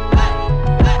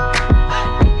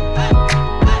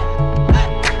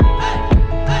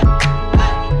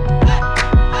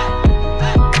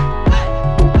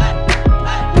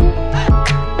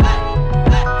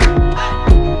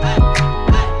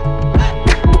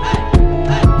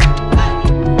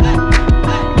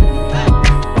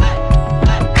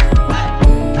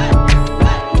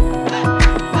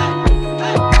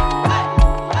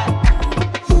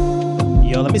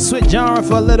 Let me switch genre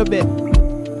for a little bit,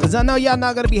 cause I know y'all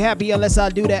not gonna be happy unless I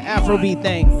do that Afrobeat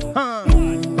thing. Huh?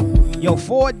 Yo,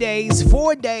 4 days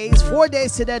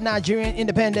to that Nigerian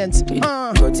independence.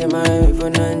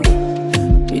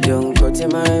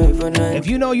 If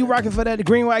you know you rocking for that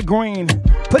green, white, green,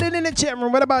 put it in the chat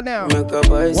room. What about now?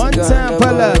 One time,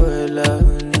 pull up.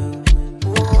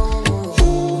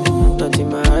 Not in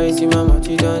my eyes, in my mouth,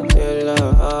 you don't tell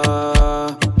her.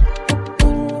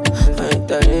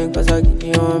 cause I give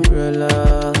you umbrella.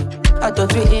 I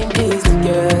thought we in this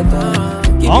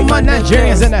together. All my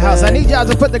Nigerians in the house, I need y'all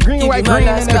to put the green, white, green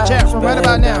in the chat from right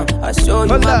about now. I show you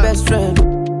my best friend.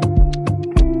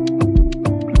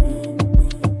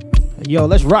 Yo,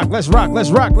 let's rock, let's rock,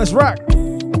 let's rock, let's rock.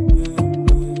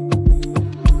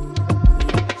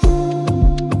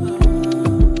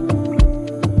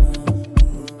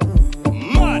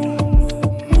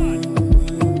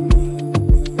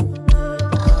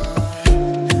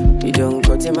 You don't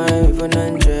go to my even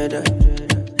 100.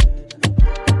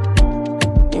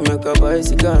 You make a boy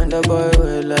sick and the boy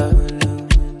well.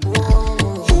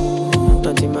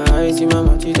 Not in my eyes, in my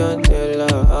mouth, you don't tell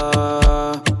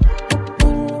her.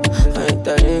 I ain't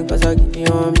dying cause I give you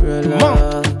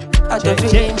umbrella. I thought we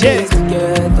in this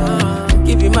together.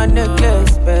 Give you my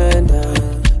necklace,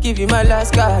 pendant. Give you my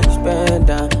last cash,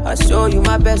 pendant. I show you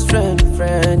my best friend.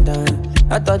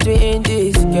 I thought we in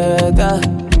this together.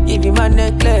 Give you my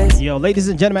necklace. Yo, ladies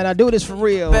and gentlemen, I do this for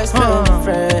real. Best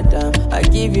friend. I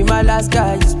give you my last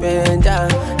guy, you spend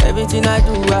everything I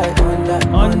do, I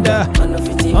under.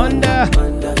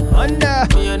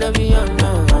 Me under be under.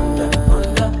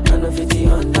 I know 50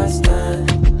 understand.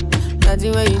 That's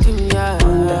the way you do me,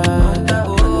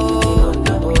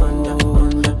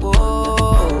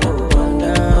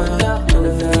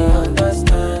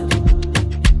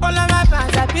 all of my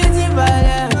fans are busy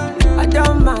violent. I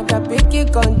don't mind, I pick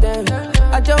it content.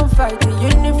 I don't fight the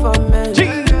uniform man.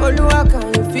 Oluwa,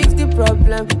 can you fix the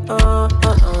problem?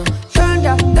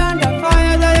 Thunder,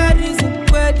 fire, that your reason.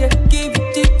 Where they give you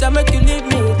tip to make you leave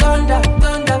me. Thunder,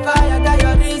 fire, that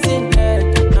your reason.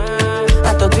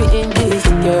 I thought we in this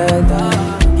together.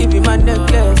 Give you my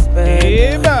necklace,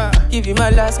 baby. Give you my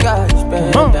last cash,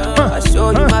 baby. I show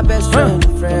you my best friend.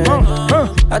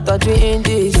 I thought we in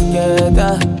this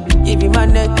together. Give you my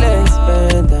necklace,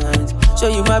 pendant. Show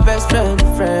you my best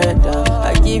friend.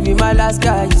 I give you my last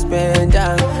guy, you spend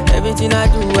everything I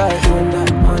do, I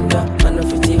under. I know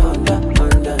 50 under.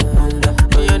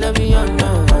 Me under be under.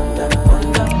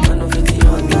 I know 50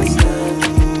 understand.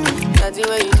 That's the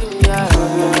way you do me,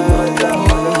 under.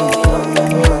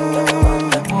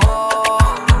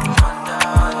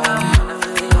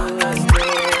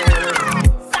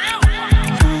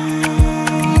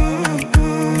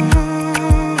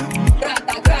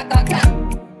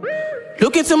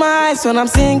 Look into my eyes when I'm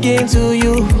singing to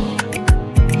you.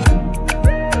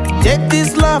 Take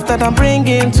this love that I'm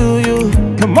bringing to you.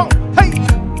 Come on, hey.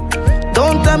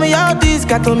 Don't tell me how this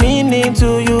got a meaning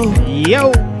to you.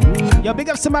 Yo, big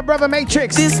ups to my brother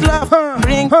Matrix. This love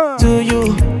bring to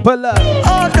you. Pull up.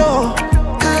 Oh no,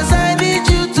 cause I need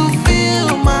you to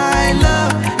feel my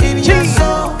love in your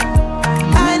soul.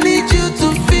 I need you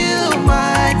to feel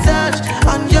my touch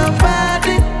on your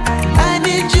body. I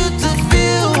need you to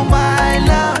feel my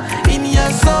love in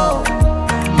your soul.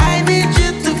 I need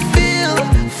you to feel.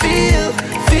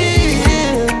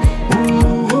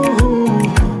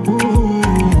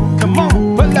 Come on,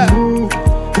 pull up.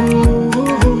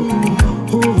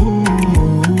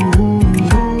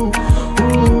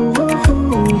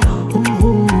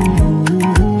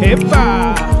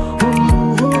 Hip-hop.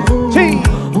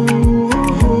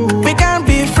 We can't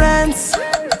be friends.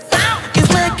 It's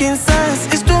making sense.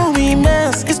 It's too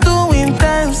immense. It's too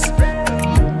intense.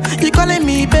 You calling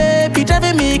me baby,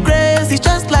 driving me crazy,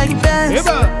 just like Benz.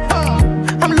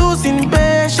 I'm losing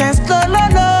patience, no,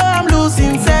 I'm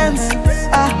losing sense.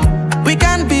 We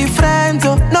can't be friends,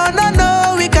 oh,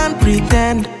 no, we can't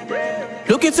pretend.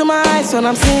 Look into my eyes when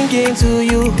I'm singing to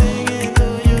you.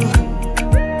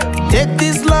 Take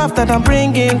this love that I'm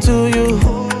bringing to you.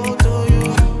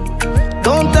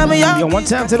 Don't tell me how. Yo, one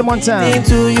time to the one time. I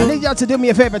need y'all to do me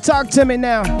a favor. Talk to me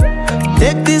now.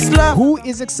 Take this love. Who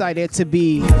is excited to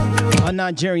be a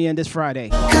Nigerian this Friday?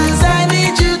 Cause I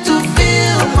need you to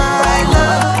feel my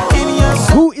love in your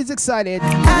soul. Who is excited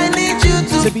I need you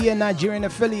to be a Nigerian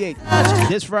affiliate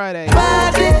this Friday?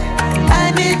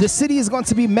 I need the city is going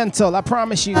to be mental, I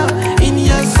promise you. In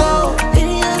your soul.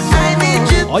 I need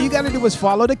you. All you gotta do is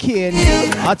follow the kid.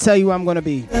 I'll tell you where I'm gonna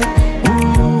be.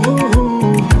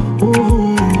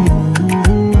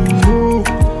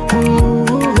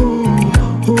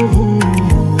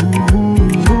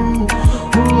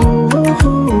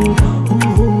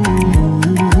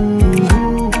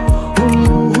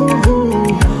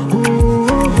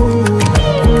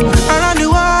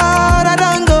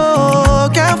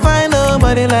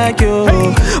 Like you,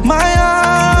 my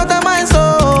heart and my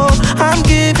soul, I'm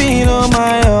giving all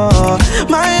my all.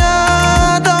 My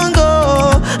heart don't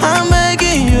go, I'm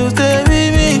making you stay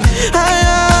with me. My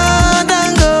heart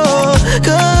don't go,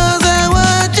 cause I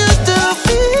want you to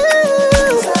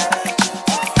feel.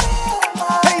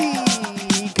 Hey,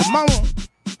 come on.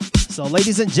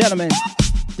 ladies and gentlemen,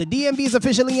 the DMV is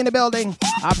officially in the building.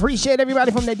 I appreciate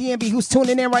everybody from the DMV who's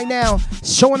tuning in right now,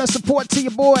 showing us support to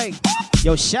your boy.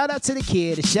 Yo, shout out to the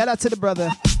kid, shout out to the brother,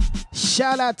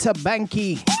 shout out to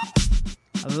Banky,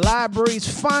 Library's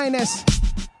finest.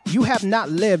 You have not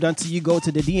lived until you go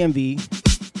to the DMV.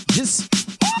 Just,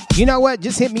 you know what?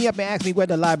 Just hit me up and ask me where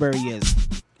the library is.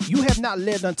 You have not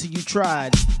lived until you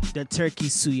tried the turkey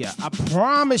suya. I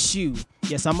promise you.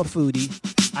 Yes, I'm a foodie.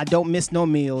 I don't miss no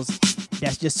meals.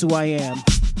 That's just who I am.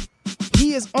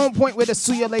 He is on point with the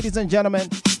suya, ladies and gentlemen.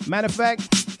 Matter of fact,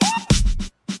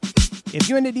 if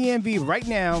you're in the DMV right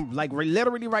now, like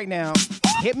literally right now,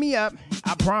 hit me up.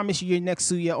 I promise you your next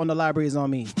suya on the library is on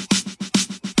me.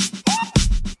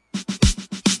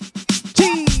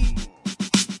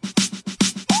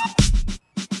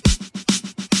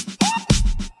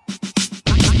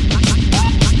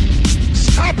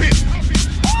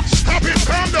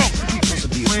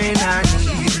 When I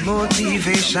need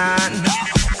motivation,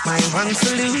 my one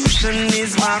solution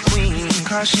is my queen,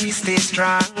 cause she stays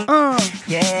strong.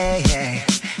 Yeah, yeah.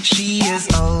 She is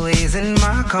always in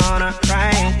my corner,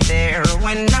 right there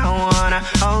when I wanna.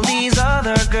 All these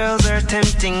other girls are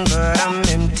tempting, but I'm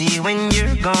empty when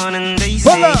you're gone, and they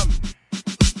say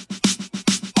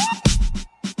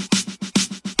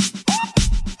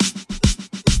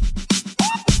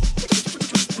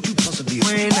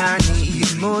when I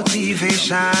need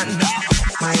motivation,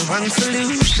 my one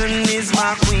solution is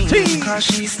my queen, cause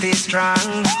she stays strong.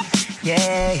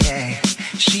 Yeah, yeah.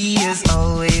 She is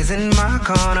always in my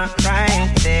corner,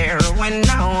 right there when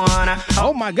I wanna.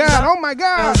 Oh my God, oh my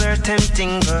God. Girls are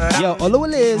tempting, but yo,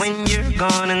 Oluwaliz, when you're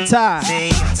gone and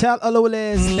say, tell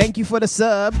Oluwaliz, thank you for the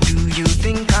sub. Do you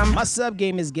think my sub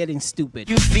game is getting stupid?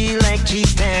 You feel like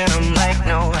cheating, I'm like,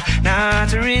 no,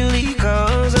 not really,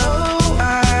 cause oh,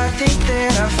 I think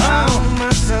that I found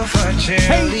myself a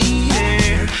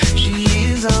cheerleader. She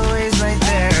is always right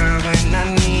there when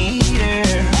I need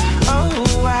her.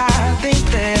 Oh, I think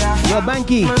that I yo,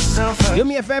 Banky, do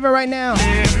me a favor right now.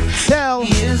 Tell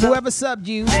whoever subbed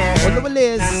you,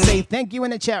 Oluwaliz, say thank you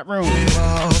in the chat room.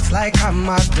 It's like a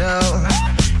model.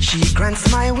 She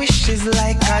grants my wishes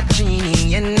like a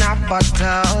genie in a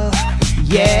bottle.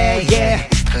 Yeah, yeah.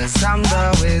 Cause I'm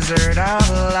the wizard of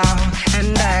love,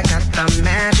 and I got the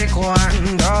magic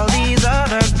wand. All these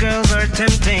other girls are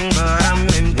tempting, but I'm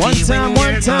empty. One time,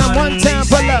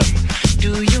 pull up.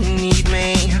 Do you need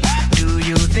me? Do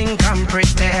you think I'm pretty?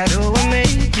 Do I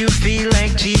make you feel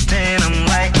like cheating? I'm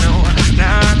like, no,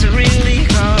 not really,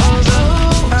 cause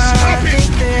oh, I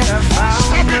think that I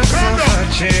found myself a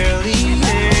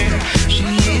cheerleader. She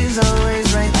is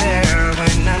always right there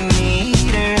when I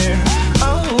need her.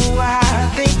 Oh, I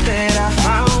think that I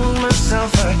found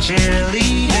myself a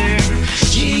cheerleader.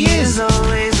 She is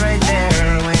always right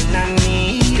there when I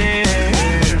need her.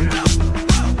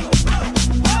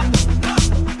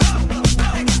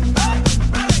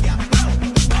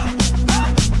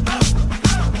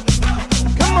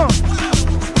 Come on.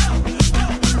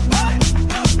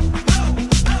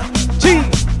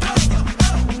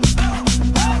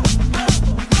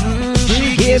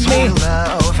 She gives me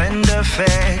love and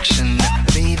affection.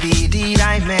 Baby, did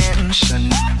I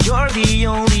mention you're the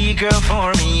only girl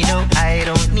for me? No, I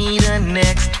don't need a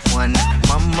next one.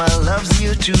 Mama loves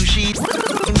you too. She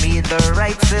made the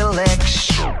right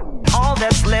selection. All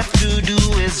that's left to do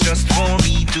is just for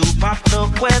me to pop the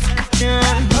question.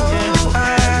 Oh,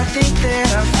 I think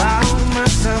that I found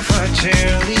myself a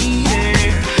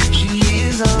cheerleader. She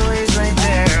is always right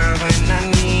there when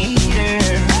I need her.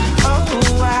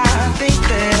 Oh, I think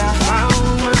that I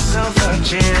found myself a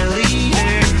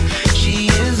cheerleader. She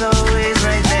is always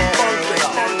right there when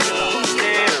I need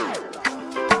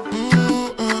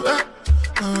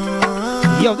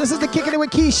her. Yo, this is the Kicking It With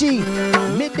Kishi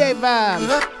midday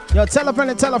vibe. Yo, tell a friend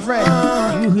and tell a friend.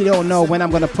 You who don't know when I'm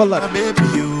gonna pull up.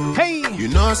 Hey, you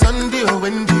know Sunday or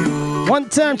Wendy. One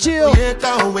time chill.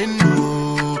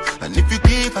 And if you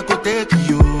give, I could take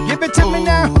you. Give it to me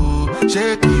now.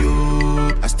 Shake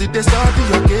you. I still the start of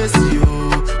your case you.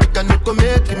 I cannot go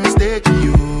make a mistake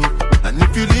you. And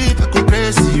if you leave, I could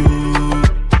praise you.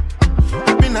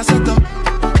 I've been a setup.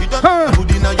 You don't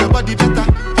put in your body better.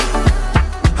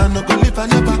 I'm not gonna live I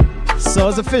never. So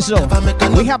it's official.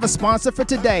 We have a sponsor for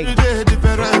today.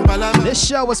 This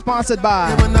show was sponsored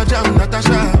by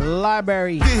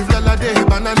Library.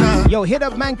 Yo, hit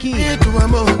up Mankey.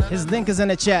 His link is in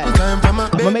the chat. I'm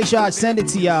gonna make sure I send it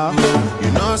to y'all.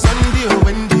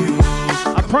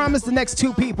 I promise the next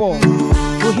two people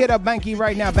will hit up Banky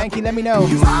right now. Banky, let me know.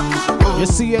 Your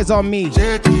suya is on me.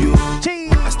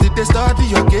 I still the start of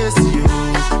your case you.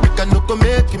 I no go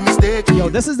make a mistake. Yo,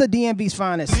 this is the DMV's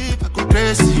finest. If I could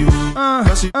trace you,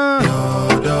 cause you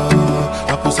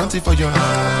I put something for your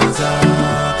hands.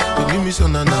 Give me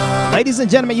some nana. Ladies and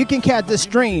gentlemen, you can catch this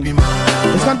stream.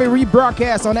 It's gonna be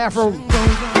rebroadcast on Afro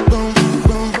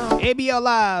ABL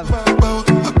Live.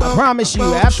 I promise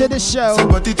you, after this show,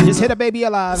 just hit up ABL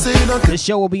Live. This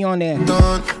show will be on there.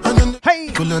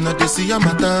 Hey!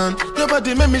 Your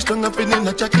body make me strong up in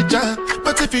a Jackie Chan.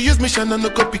 But if you use me, Shanna, no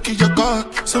go pick your car.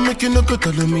 So make you no go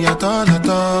tell me at all.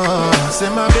 Say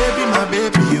my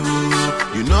baby,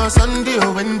 you know Sunday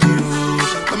or when you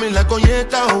coming like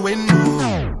Onyeka or when you.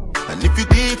 And if you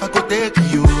give, I could take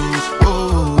you.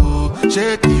 Oh,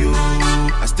 shake you.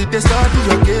 I still dey start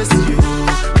your case you.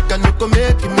 I cannot go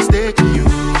make a mistake you.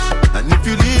 And if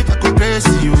you leave, I could praise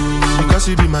you. Because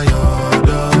you be my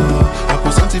order. I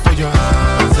put something for your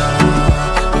hands.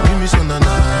 You give me some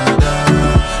nada.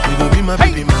 You go be my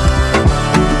baby mama.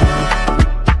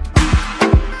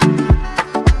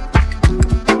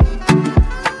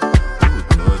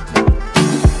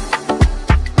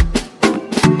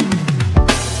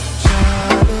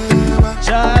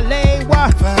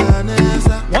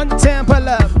 One temple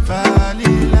up.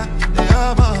 Falila, they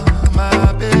are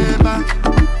my baby.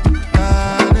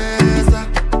 Vanessa,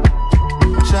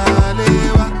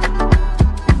 Shalewa,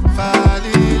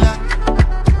 Falila,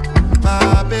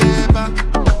 my baby.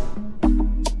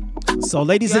 So,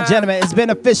 ladies and gentlemen, it's been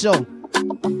official.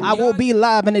 I will be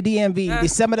live in the DMV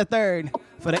December the 3rd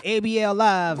for the ABL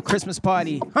Live Christmas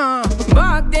party.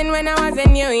 Back then when I was a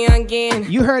new youngin',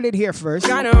 you heard it here first.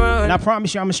 And I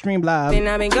promise you I'm going to stream live.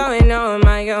 I've been going on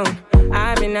my own.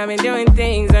 I've been doing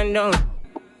things unknown.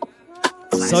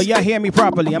 So y'all hear me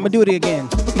properly. I'm going to do it again.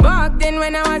 Back then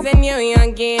when I was a new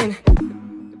youngin'.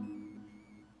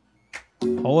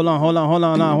 Hold on.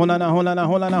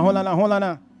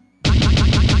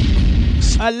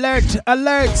 Alert.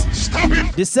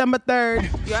 December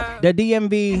 3rd, the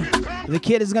DMV. The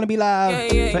kid is going to be live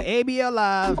for ABL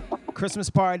Live Christmas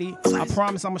party. I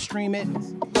promise I'm going to stream it.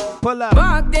 Pull up.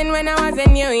 Back then when I was a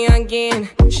new youngin',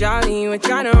 Charlie, you were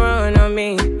trying to run on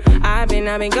me. I've been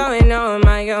going on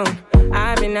my own.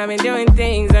 I've been doing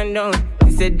things unknown.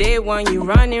 It's a day one, you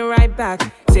running right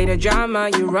back. Say the drama,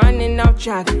 you running off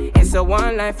track. It's a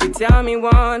one life, you tell me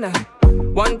one life.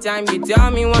 One time, you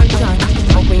tell me one time.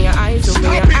 Open your eyes,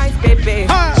 baby.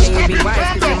 Can you be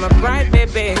wise, cause I'm a bride,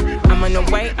 baby. I'm on the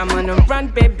way, I'm on the run,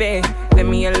 baby. Leave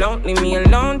me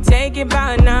alone, take it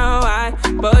back now. I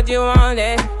put you on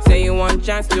it. Say you want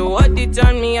chance to hold it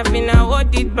on me, I feel I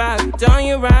hold it back. Turn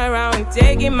you right around,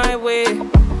 take it my way.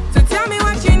 So tell me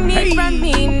what you need from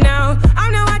me now.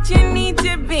 I'm not what you need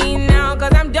to be now,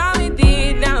 cause I'm done with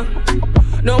it now.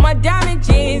 No more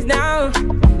damages now.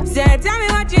 Say, tell me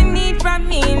what you need from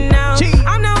me now.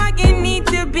 I'm not what you need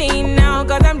to be now,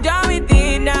 cause I'm done with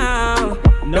it now.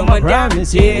 No more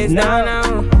damages now.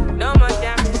 No more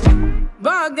damages.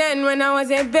 Back then when I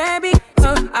was a baby,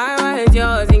 I was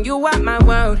yours and you were my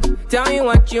world. Tell me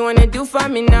what you wanna do for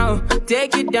me now.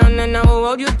 Take it down and I will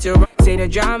hold you to. Say the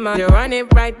drama, you run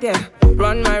it right there.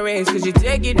 Run my race cause you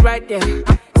take it right there.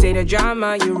 Say the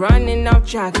drama, you running off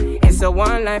track. It's a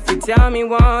one life, you tell me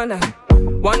one life.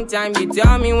 One time, you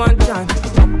tell me one time.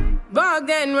 Back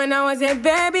then when I was a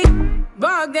baby.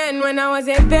 Back then when I was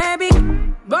a baby.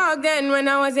 Back then when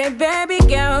I was a baby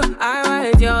girl, I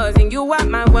was yours and you were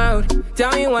my world.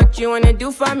 Tell me what you wanna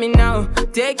do for me now.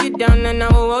 Take it down and I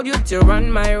will hold you to.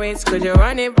 Run my race cause you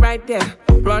run it right there.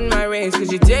 Run my race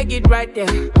cause you take it right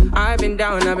there. I've been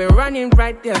down, I've been running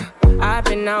right there. I've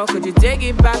been out, could you take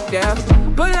it back there?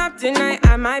 Pull up tonight,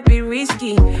 I might be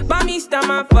risky. But me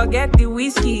stomach, forget the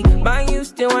whiskey. But you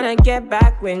still wanna get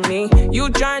back with me. You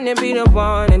tryna be the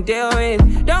one and deal with.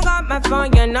 Don't got my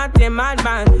phone, you're not a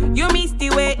madman. You missed the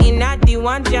way in not the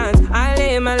one chance. I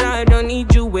live my life, don't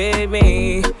need you with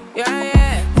me.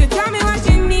 Yeah. So tell me what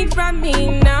you need from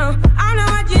me now. I know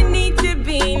what you need to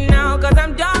be now. Cause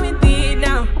I'm done with it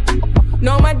now.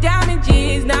 No more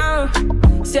damages now.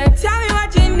 So tell me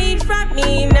what you need from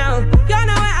me now. You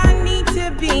know where I need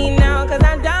to be now. Cause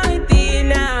I'm done with it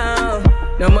now.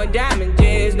 No more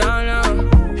damages, no.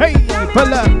 Hey,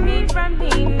 pull up. What you need from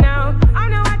me now. I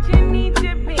know what you need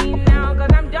to be now.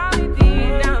 Cause I'm done with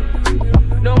it now.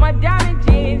 No more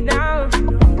damages now.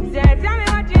 So tell me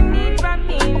what you need from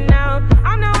me now.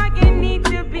 I know what you need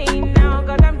to be now.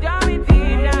 Cause I'm done with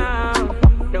it now.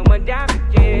 No more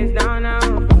damages.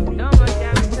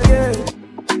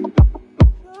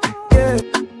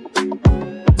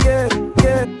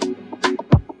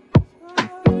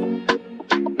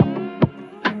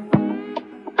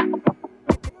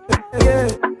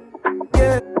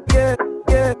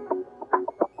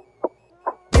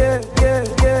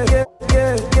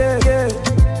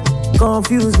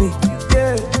 confuse me,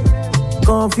 yeah.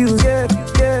 Confuse, yeah,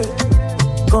 yeah.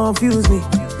 Confuse me.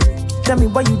 Tell me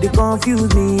why you they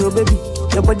confuse me, oh baby.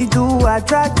 Your body too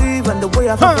attractive, and the way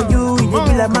I fall for you, it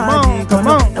be like magic.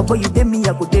 The way you did me,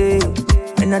 I go day,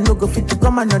 and I no go fit to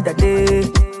come another day.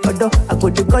 Although I go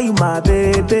to call you my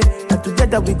baby, and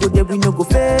together we go there, we no go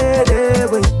fade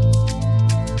away.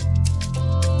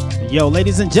 Yo,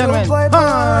 ladies and gentlemen,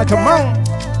 come on.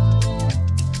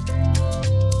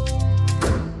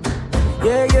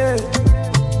 Yeah, yeah,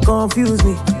 confuse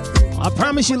me. I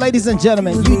promise you, ladies and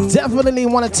gentlemen, you definitely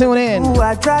want to tune in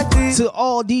to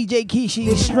all DJ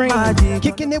Kishi stream.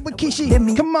 Kicking it with Kishi.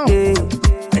 Come on.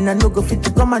 And I no go fit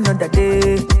to come another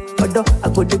day.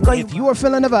 If you are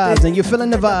feeling the vibes and you're feeling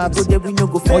the vibes,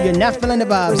 or you're not feeling the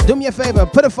vibes, do me a favor,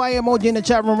 put a fire emoji in the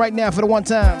chat room right now for the one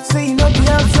time. Say you know be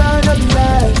outside, no be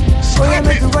lie. Oh yeah,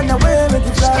 make you run away, make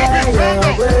you fly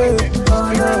away.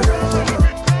 Oh no.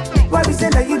 Why be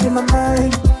saying that you in my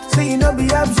mind? Say you know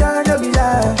be outside, no be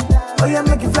lie. Oh yeah,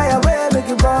 make you fly away, make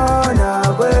you run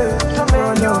away. So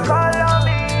make you call on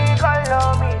me.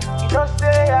 You don't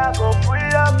say I go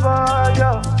pull up on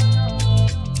you.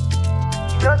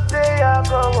 You don't say I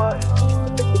go what?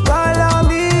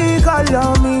 Call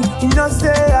on me. You don't say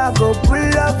I go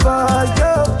pull up on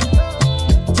you.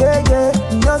 Yeah, yeah.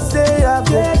 You don't say I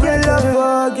go pull up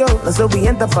on you. And so we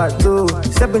enter part 2.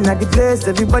 Stepping at the place,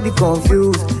 everybody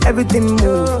confused. Everything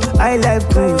move. I like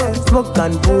cruise, smoke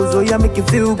and booze. Oh yeah, make you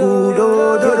feel good.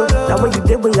 Oh, now when you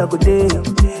day, where I go day.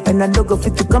 And I no go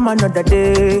fit to come another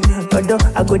day. Although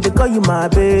I go to call you my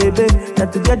baby. Now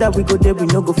together we go there, we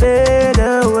no go fade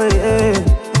away.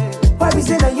 Why be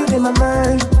saying that you in my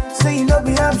mind? Say you no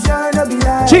be option, no be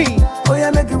lie. Oh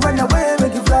yeah, make you run away,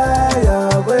 make you fly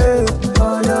away.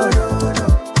 Oh no.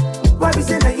 Why be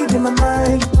saying that you in my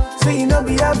mind? Say you no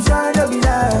be option, no be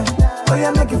lie. Oh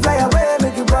yeah, make you fly away,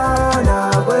 make you run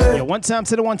away. Yo, one time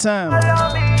to the one time.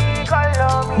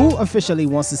 Who officially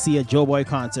wants to see a Joeboy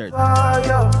concert?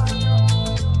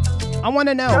 I want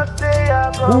to know,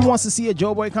 who wants to see a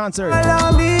Joeboy concert?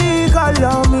 Call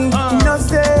on me. No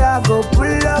say I go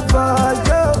pull up for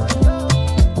you.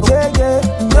 Yeah.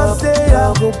 No say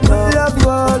I go pull up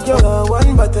for you.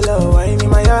 One bottle of wine in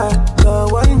my heart.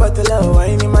 One bottle of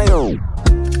wine in my own.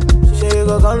 She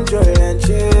go control and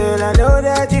chill. I know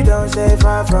that you don't stay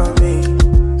far from me.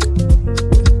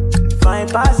 Fine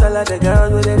pass all of the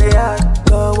girls with the heart.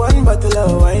 One bottle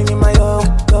of wine in my own.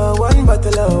 One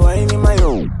bottle of wine in my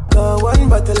own. One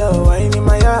bottle of wine in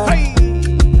my heart.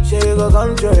 She go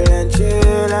control and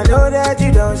chill. I know that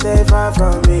you don't stay far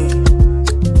from me.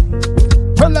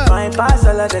 Fine pass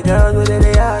all of the girls with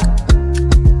the heart.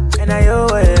 And I know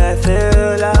what I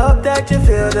feel. I hope that you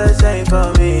feel the same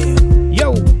for me.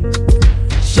 Yo.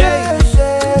 Share.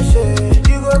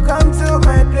 You go come to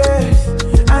my place.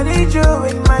 I need you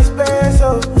in my space,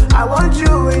 oh. I want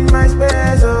you in my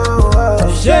space,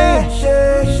 oh. Share.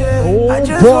 I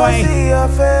just want to see your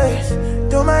face.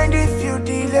 Don't mind if you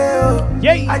delay, oh.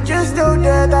 I just know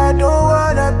that I don't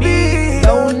wanna be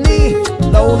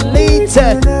lonely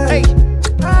tonight. Hey.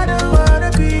 I don't wanna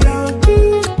be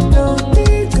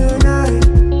lonely tonight.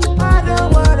 I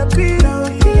don't wanna be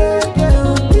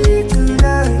lonely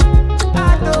tonight. I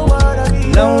don't wanna be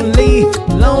lonely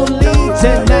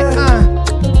tonight.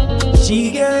 She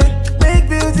make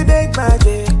beauty, make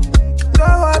magic. Go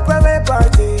a private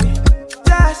party,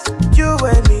 just you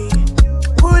and me.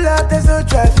 Pull up, there's no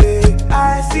traffic.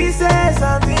 I see say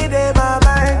something in my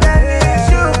mind that is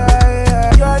true.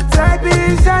 Your type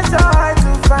is just so hard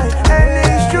to find, and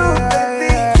it's true,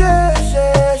 baby. Yeah.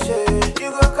 You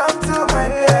go come to my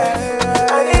place.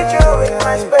 I need you in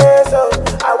my space, oh.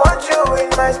 I want you in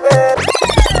my space.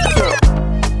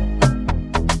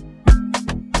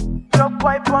 Drop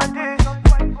pipe on this.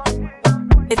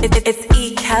 It's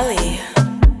E. Kelly.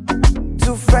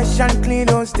 Too fresh and clean,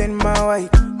 don't stain my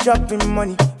white. Dropping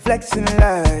money, flexing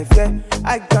life, yeah.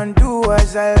 I can do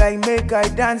as I like, make I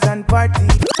dance and party.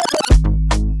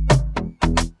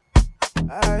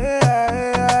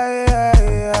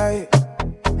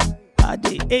 I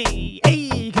did,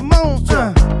 hey, come on.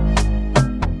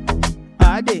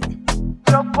 I did.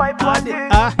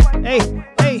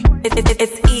 Hey.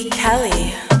 It's E.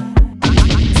 Kelly.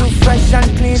 Too fresh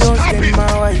and clean, don't stain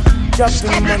my white.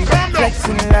 Dropping money,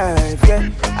 flexing life, yeah.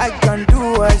 I can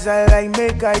do as I like,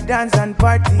 make I dance and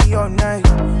party all night.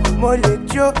 Mole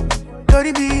Joe,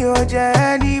 don't be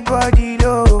anybody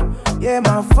low. Yeah,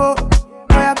 my folk,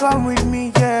 why come with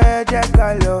me, yeah, Jack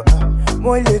Allo.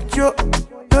 Mole Joe,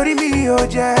 don't be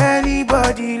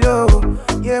anybody low.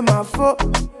 Yeah, my folk,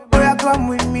 why come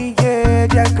with me, yeah,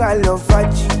 Jack Allo.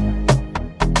 Fachi.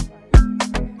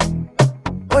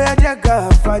 Oh yeah,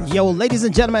 Yo, ladies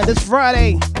and gentlemen, this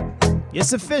Friday,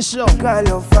 it's official.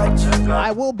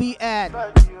 I will be at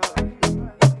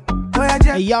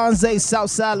a Yonze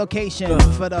Southside location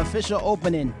for the official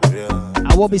opening.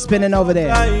 I will be spinning over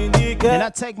there. And I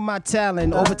take my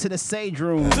talent over to the Sage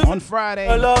Room on Friday.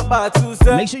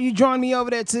 Make sure you join me over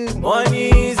there too.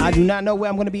 I do not know where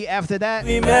I'm going to be after that.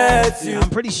 I'm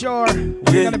pretty sure we're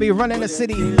going to be running the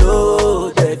city.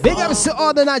 Big ups to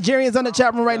all the Nigerians on the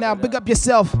chat room right now. Big up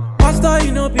yourself. Pastor,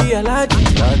 you know, be Alaji.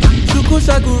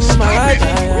 Sukusaguru Maraji.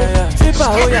 Sipa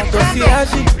Oya Tosi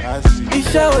Aji.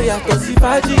 Isha Oya Tosi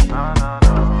Faji.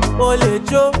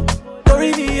 Olejo.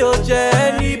 Tori ni oje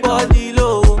anybody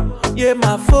low. Yeah,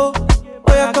 my foe.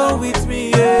 Oya come with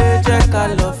me, yeah. Check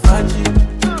I love Faji.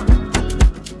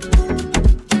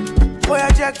 Oya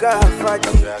check I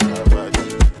Faji.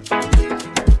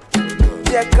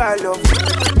 Check I love.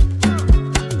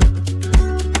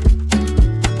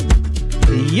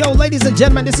 Yo, ladies and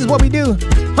gentlemen, this is what we do.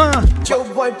 Huh?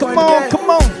 Come on, come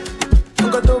on.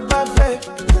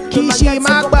 Kishi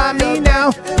Mark by me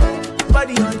now.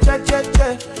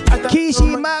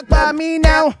 Kishi Mark by me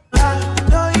now.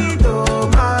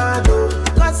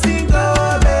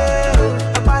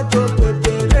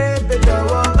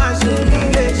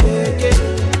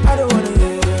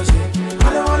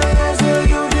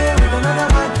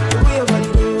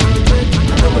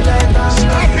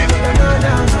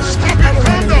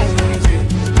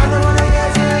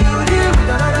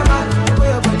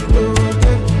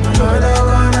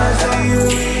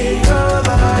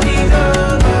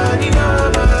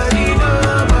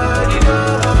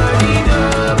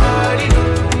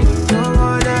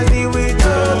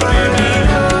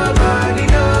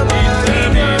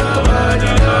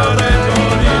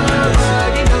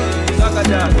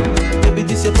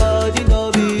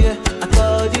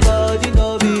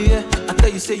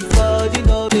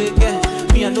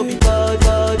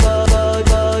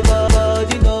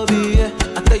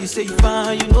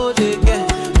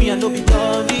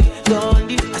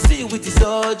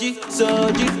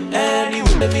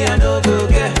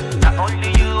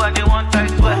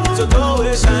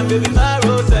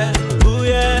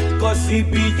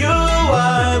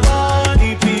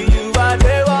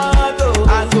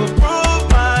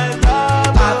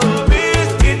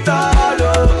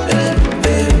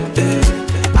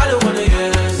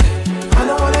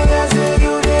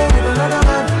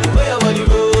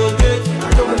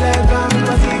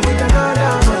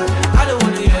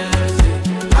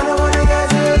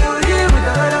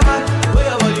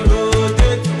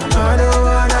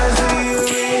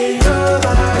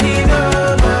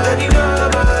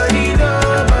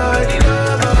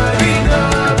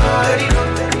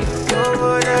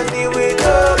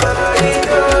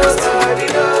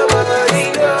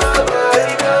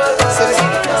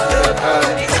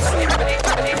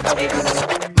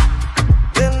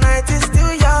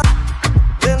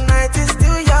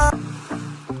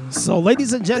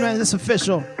 Ladies and gentlemen, it's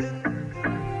official.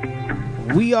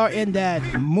 We are in that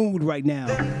mood right now.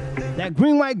 That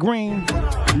green, white, green,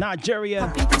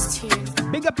 Nigeria.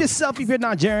 Big up yourself if you're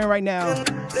Nigerian right now.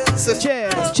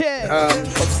 Cheers, cheers.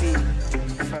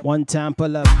 One time,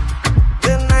 pull up.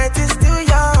 The night is still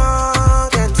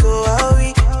young and so are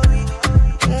we.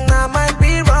 I might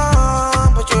be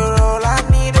wrong, but you're all I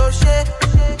need, oh shit.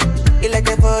 You like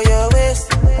it for your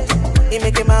waist. You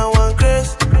make it my one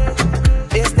curse.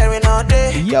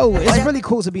 Yo, it's really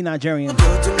cool to be Nigerian.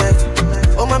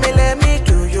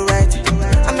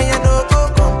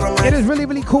 It is really,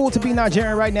 really cool to be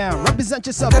Nigerian right now. Represent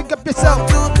yourself, pick up yourself.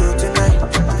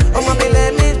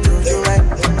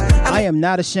 I am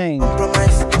not ashamed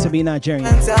to be Nigerian.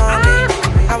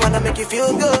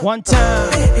 One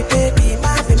time.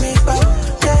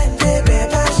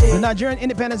 The Nigerian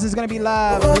Independence is going to be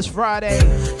live this Friday.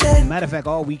 Matter of fact,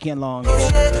 all weekend long.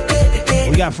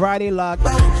 We got Friday locked.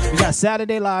 We got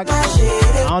Saturday locked.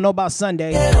 I don't know about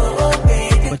Sunday.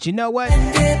 But you know what?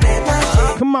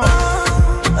 Come on.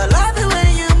 I love the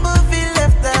way you move it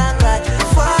left and right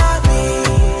for me.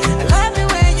 I love the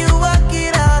way you walk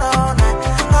it out all night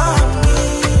on me.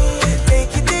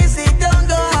 Take it easy, don't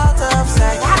go out of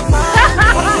sight.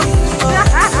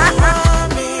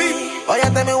 Oh yeah,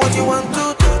 tell me what you want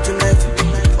to do tonight.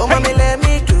 Oh mommy, let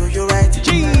me do you right.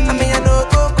 I mean I know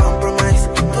go compromise.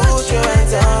 Put your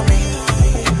hands on me.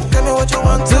 Tell me what you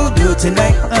want to do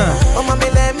tonight. Oh mommy,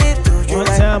 let me do you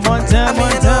right. One time,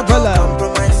 pull up.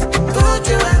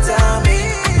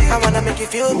 I wanna make you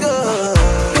feel good.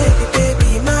 Baby,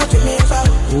 baby, imagine me.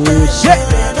 Oh shit.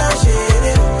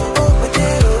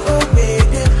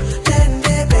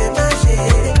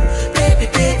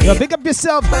 Yo, pick up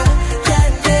yourself.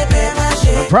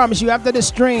 I promise you, after the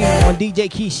stream on DJ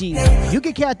Kishi, you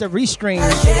can catch the restream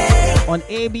on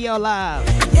ABL Live.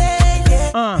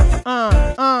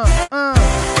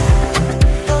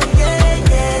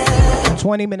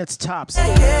 20 minutes tops.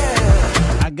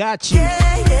 I got you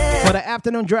for the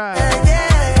afternoon drive.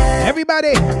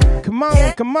 Everybody, come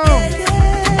on, come on.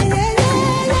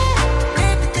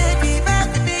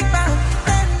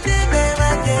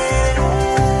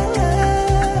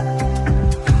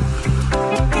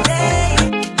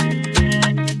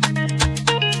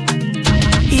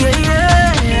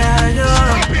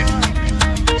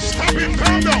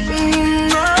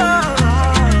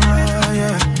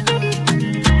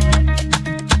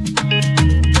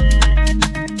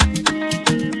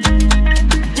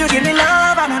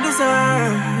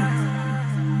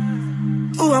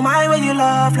 Who am I when you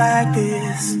love like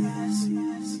this?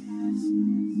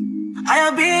 I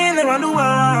have been around the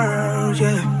world,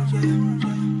 yeah.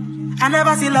 I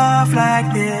never see love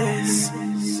like this.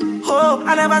 Oh,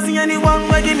 I never see anyone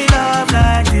who give me love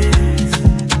like this.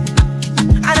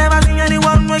 I never see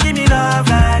anyone who give me love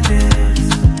like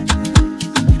this.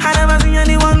 I never see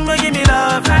anyone who give me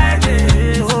love like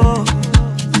this. Oh,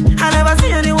 I never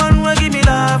see anyone who give me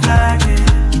love like this.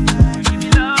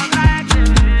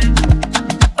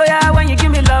 Oh yeah, when you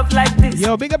give me love like this.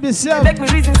 Yo, big up yourself. Make me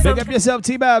reason big up yourself,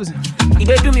 T-Babs. You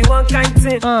better do me one kind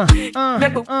thing.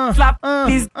 Make me flap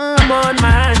this. I'm on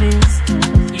my knees.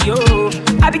 Yo,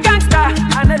 I be gangsta.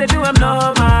 I know they do I'm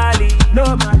normally.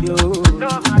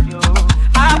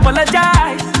 I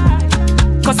apologize.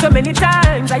 Cause so many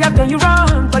times I have done you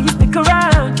wrong, but you stick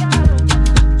around.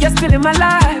 You're still in my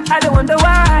life. I don't wonder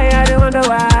why.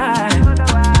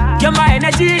 You're my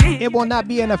energy. It will not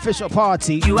be an official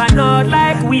party. You are not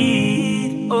like we.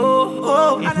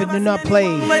 If you do not play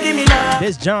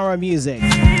this genre of music.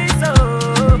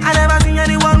 I never seen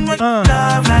anyone with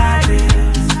love like this.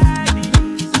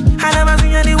 I never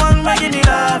seen anyone who give me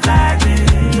love like this.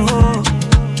 Oh,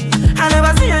 I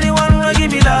never seen anyone who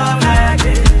give me love like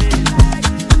this.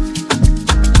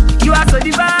 You are so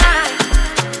divine.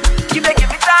 You they give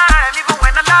me time, even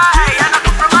when I lie. I don't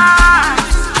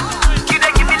compromise. You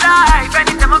they give me life,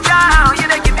 anytime I'm down. You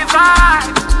they give me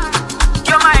vibe.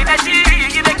 You're my energy.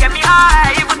 You they get me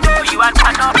high, even though you are not.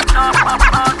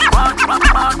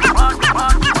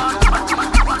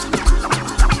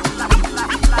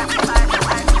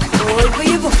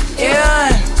 Yeah,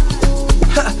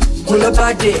 pull up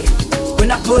our day.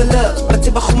 When I pull up, I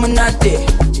take a humanate.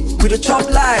 We the chop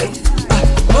life.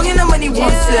 Bringing the money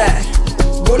one side.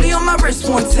 Rolling on my wrist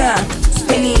one time.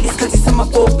 Spinning this cause it's on my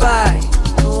go by.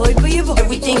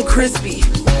 Everything crispy.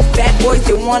 Bad boys,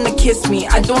 they wanna kiss me.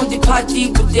 I don't do party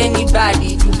with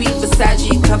anybody. Louis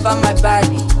Versace, cover my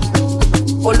body.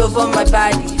 All over my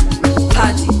body.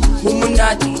 Party,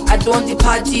 Illuminati. I don't do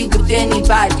party with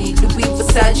anybody. Louis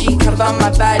Versace, cover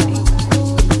my body.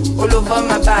 All over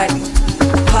my body.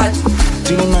 Party.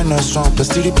 3 minus 1 plus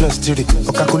 3 plus 3.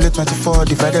 Or calculate 24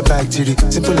 divided by 3.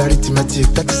 Simple arithmetic,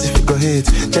 that is if you go hit.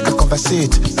 Check a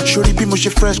conversate. Surely be mushy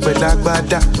fresh, but like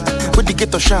bada. With the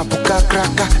ghetto sharp,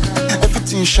 kraka.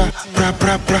 Everything sharp, bra.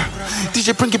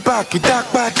 DJ bring it back, you dark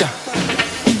bada.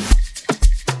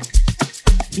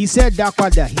 He said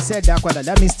dakwada.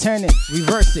 That means turn it,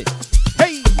 reverse it.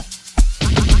 Hey!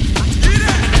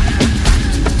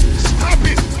 Stop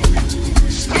it,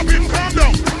 calm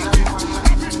down.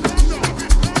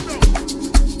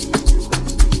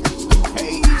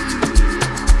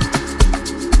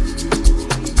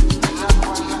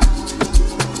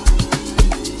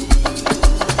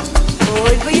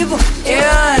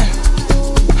 Yeah,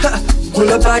 pull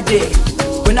up our day.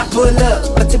 When I pull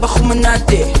up, I take a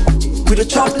humanate. We the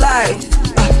chop life.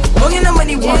 Bringing the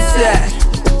money one side.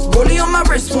 Rolling on my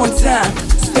wrist one time.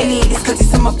 Spinning this cause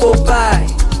it's on my go by.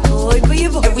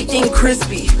 Everything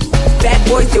crispy. Bad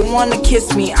boys, they wanna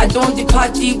kiss me. I don't do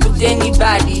party with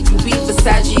anybody. Louis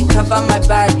Versace, cover my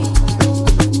body.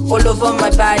 All over my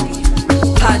body.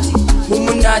 Party,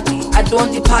 Illuminati. I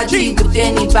don't do party with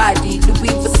anybody.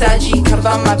 Louis Versace,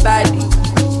 cover my body.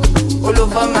 All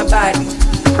over my body.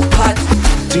 Party.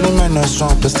 3 minus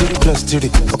 1 plus 3 plus 3.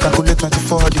 Or calculate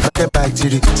 24 divided by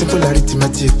 3. Simple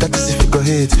arithmetic, that is if you go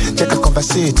hit. Check a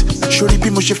conversate. Surely be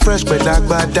mushy fresh, but like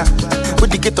bada.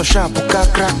 With the ghetto sharp,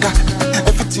 kraka.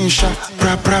 Everything sharp,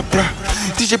 bra.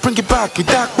 DJ bring it back, you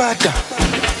dark bada.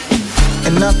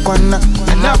 Enakwana.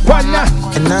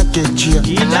 Enakechia.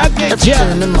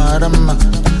 Everything in marama.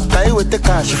 Tai with the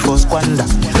cash for squander.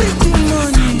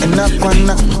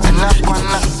 Enakwana.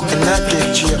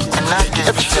 Enakechia.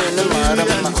 Everything in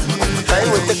marama. Tai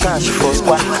with the cash for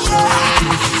squander.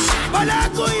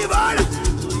 Malaco Ivan,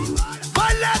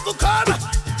 Malaco come,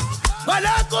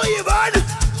 Malaco Ivan,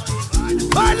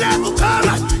 wọlé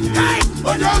bukọ́mà.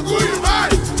 Ọjọ́ kú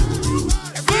ìbáyìí.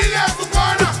 Ìfilẹ̀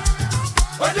bukọ́nà.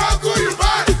 Ọjọ́ kú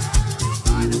ìbáyìí.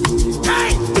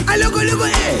 Alogologo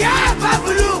ya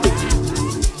babulu.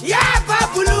 Ya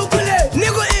babulu kule.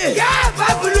 Nigo ya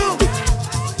babulu.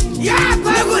 Ya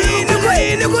babulu.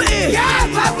 Nigo ya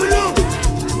babulu.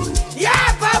 Ya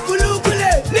babulu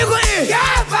kule. Nigo ya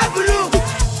babulu.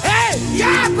 Hey,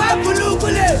 ya babulu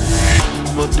kule.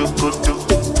 Moto koto,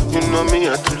 you know me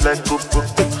I too like popo.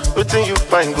 Wetin you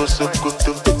find go so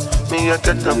koto. Me I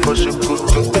get am for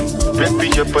shokoto. Baby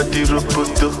your body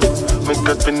roboto. Make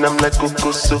up and I'm like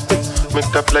kokoso.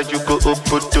 Make up like you go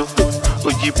obodo.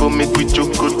 Oyibo make we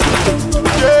jokoto.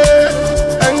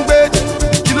 Yeah, angbed.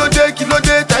 Kilo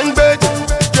day, tangbed.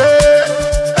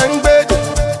 Yeah, angbed.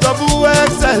 Double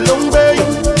XL long bay.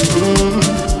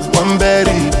 One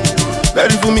berry.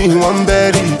 Berry for me, one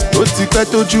berry. Ó ti pẹ́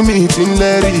tójú mi ti ń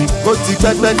lẹ́rì. Ó ti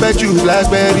pẹ́ jù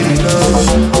lágbẹ́rì lọ.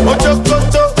 Ojo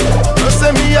koto, no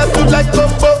say me I too like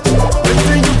kopo.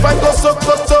 Wetin you find go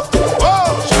sokoto.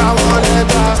 Ṣàwọn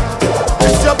lẹ́gbà,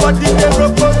 it's your body dey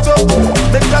rokoto.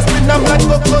 Make us spin am like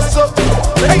kokoso.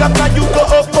 Make up like you go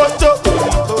okoto.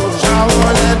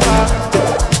 Ṣàwọn lẹ́gbà.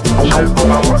 Ṣé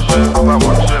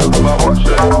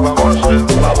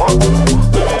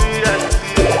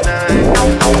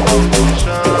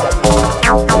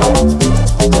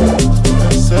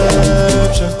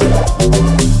Perception,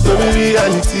 the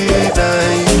reality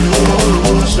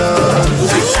illusion.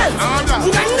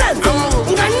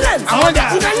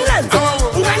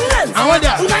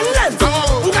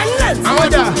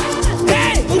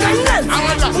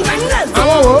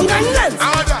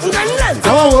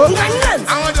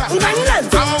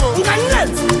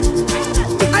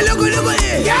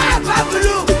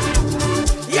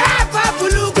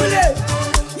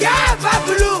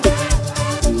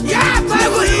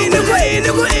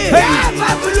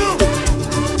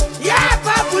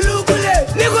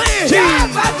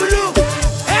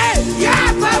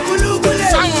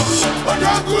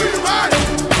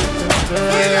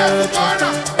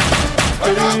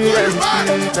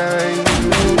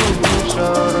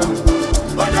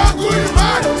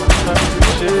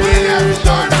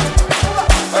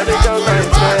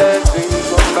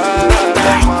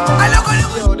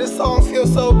 Yo, this song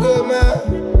feels so good, man.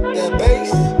 That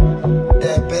bass.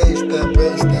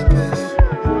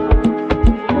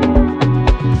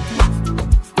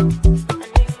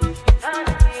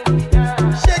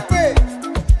 Shake it.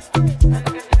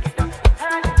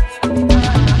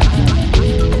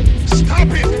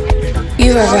 Stop it.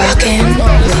 You are rocking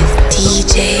with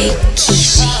DJ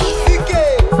Kishi.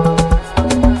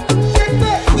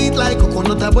 Sweet like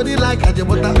coconut, her body like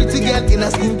ajabota. Pretty girl in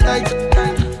a skin tight.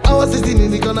 I was sitting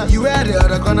in the corner, you were the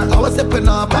other corner. I was stepping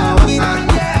up,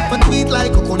 but sweet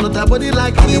like coconut, her body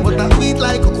like ajabota. Sweet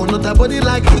like coconut, her body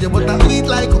like ajabota. Sweet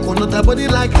like coconut, her body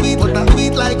like sweet butter.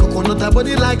 Sweet like coconut, her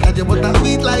body like ajabota.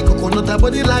 Sweet like coconut, her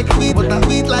body like sweet butter.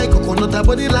 Sweet like coconut, her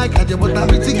body like ajabota.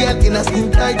 Pretty girl in a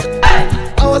skin tight.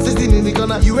 I was sitting in the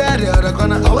corner, you were the other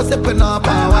corner. I was stepping up,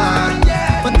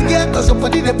 but the girl cause your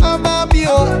body the palm of you.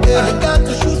 I got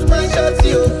to shoot my shots,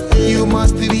 you. You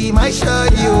must be my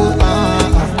shot, you.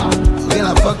 Girl,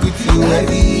 I fuck with you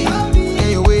heavy. Yeah,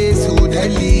 your way so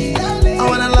deadly. I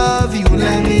wanna love you,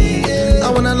 let me. I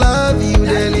wanna love you,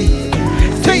 daily.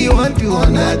 Say you want to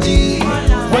on that G.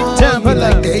 Time for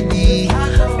like daddy.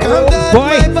 Come touch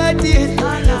my body.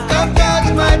 Come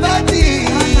touch my body.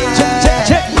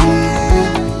 Check.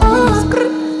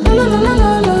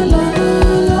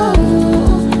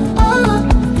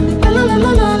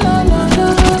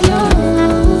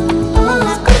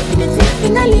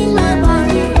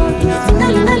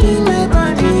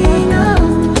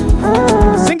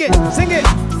 Sing it.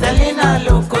 Selena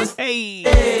Locos. Hey.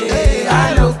 Hey,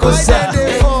 Locosa.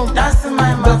 That's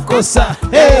my Macosa.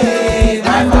 Hey,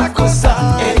 my Macosa.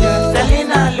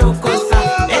 Selena Locosa.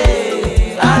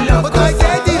 Hey, Locosa.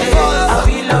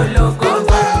 Avilo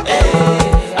Locosa.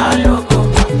 Hey, Loco.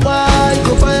 Why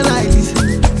go find like this?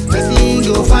 Person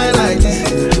go find like this.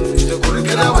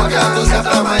 Can I walk out to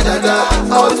after my dada?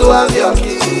 I want to have your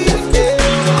key.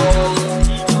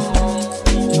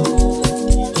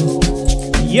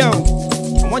 Yo, I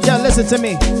want y'all to listen to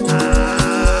me. 1,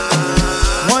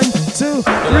 2,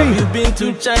 3. Have you been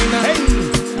to China? Hey,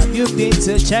 have you been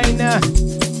to China?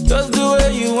 Just the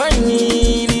way you want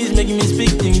me, is making me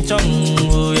speak in tongue.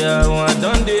 Oh yeah, I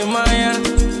don't do Maya.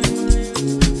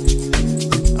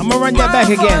 I'm gonna run that back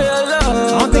again.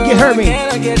 I don't think you heard me.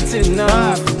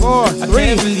 5, 4,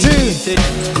 3,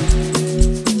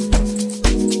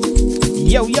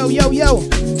 2. Yo.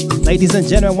 Ladies and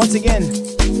gentlemen, once again,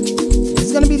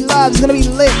 it's gonna be live, it's gonna be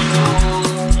lit.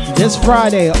 This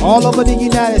Friday, all over the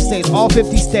United States, all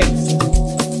 50 states,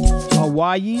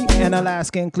 Hawaii and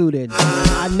Alaska included.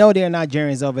 I know there are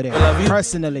Nigerians over there,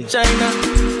 personally. China.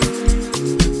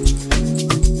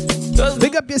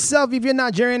 Big up yourself if you're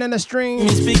Nigerian in the stream. Me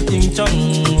speaking tongue,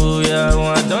 oh yeah,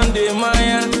 I don't do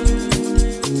Maya.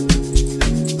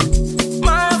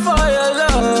 Maya for your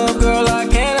love, girl, I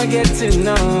cannot get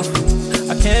enough.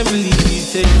 I can't believe you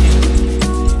take it.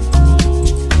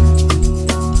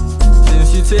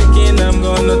 Since you taking, I'm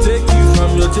gonna take you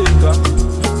from your taker.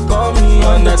 Call me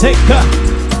Undertaker.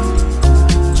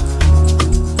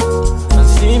 And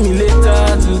see me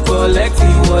later to collect the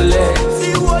wallet.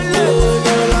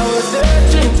 Girl, I was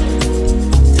searching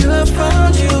till I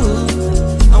found you.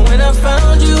 And when I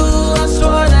found you, I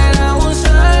swore that I won't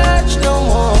search no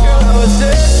more. Girl, I was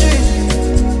searching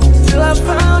till I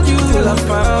found you.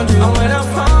 And when I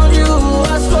found you, I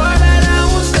swore that I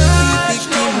won't search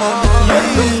no more.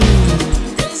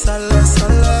 Sala,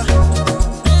 sala,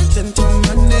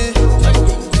 gentleman.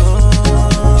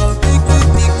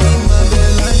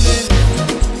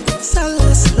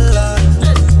 Sala, sala,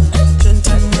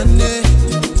 gentleman.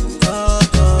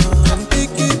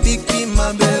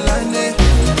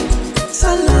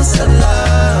 Sala, sala.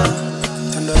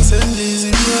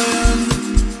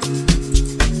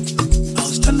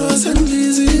 Standards and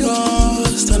easy,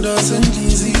 standards and easy, standards and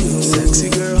easy. Sexy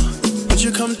girl, would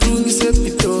you come through me, set me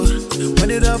door?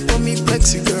 Run it up for me,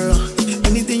 flexy girl.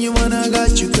 Anything you want, I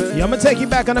got you, girl. Yeah, I'm gonna take you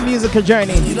back on a musical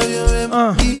journey. You know you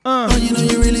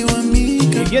you really want me.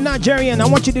 If you're Nigerian, I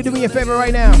want you to do me a favor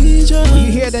right now. When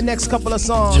you hear the next couple of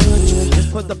songs,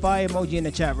 just put the fire emoji in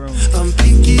the chat room. I'm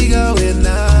picky girl when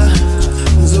I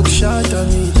zook shot on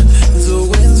me. So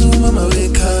when zoom mama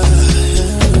wake up.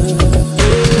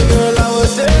 Girl, I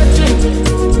was searching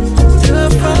till I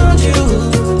found you.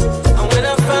 And when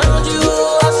I found you, I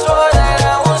swore that I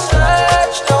won't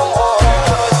search no more. Girl, I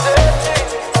was searching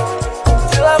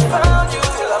till I found you.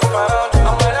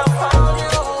 And when I found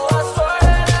you, I swore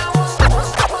that I won't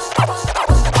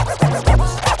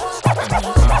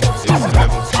It's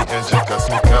 11 p.m. check us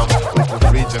sneak out. Open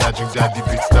fridge and I drink that deep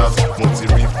big stars.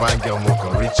 Multi-refine girl, more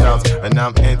can reach out. And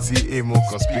I'm NTA, more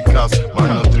can speak out.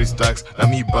 Man on 3 stacks, now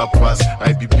me bypass.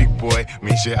 I be big boy,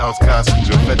 me share outcast.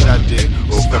 Joe fetch a day,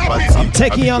 oh pepper tea. I'm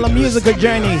taking you on a musical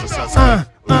journey.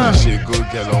 She good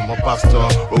girl on my pastor.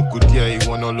 Oh good yeah, you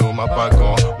want all over my bag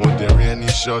on. Won't there any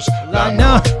church?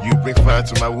 Lana, you bring fire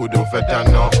to my wood, oh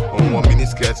fetano. Oh 1 minute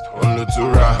sketch, on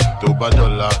Lutura,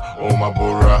 Tobadola, oh my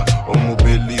bora, oh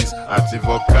mobilis,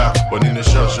 Ativoka. But in the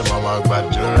church, mama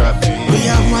Badura. We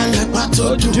are one like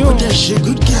battle do. That she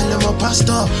good girl, I'm a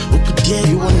pastor. Oh good yeah,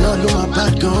 you want all over my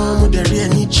bad gun. Won't there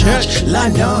any church?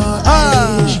 Lana,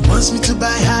 she wants me to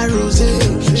buy her rose.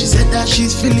 She said that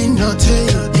she's feeling naughty.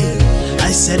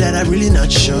 I said that I'm really not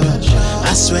sure.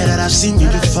 I swear that I've seen you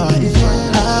before.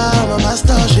 I'm a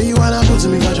pastor. Sure you wanna put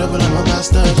me for trouble. I'm a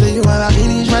pastor. Sure you wanna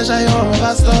finish my shy. I'm a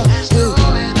pastor.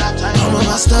 I'm a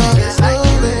pastor. Let's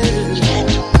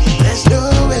do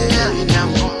it.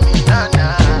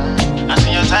 I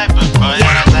see your type of boy.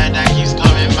 One that keeps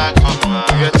coming back from her.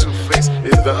 Your two-face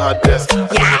is the hardest.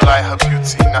 I don't lie, her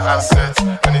beauty, not assets.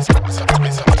 And it's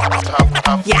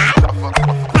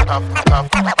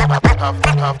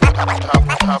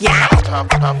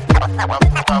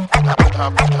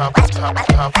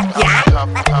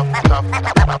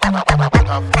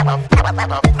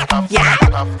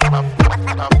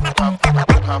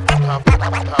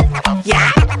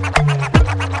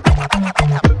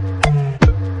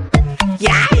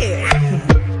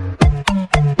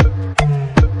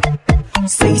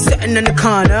Say sitting in the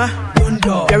corner.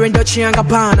 They're in Dolce and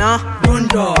Gabbana.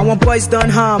 I want boys done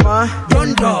hammer.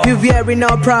 You wearing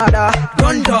no Prada.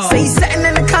 Say sitting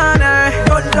in the corner.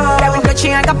 They're in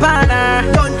Dolce and Gabbana.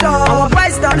 I want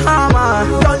boys done hammer.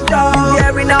 You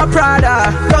wearing no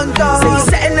Prada. Say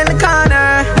sitting in the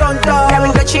corner. They're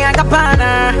in Dolce and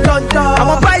Gabbana. I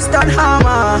want boys done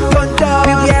hammer.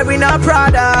 You wearing no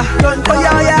Prada. Oh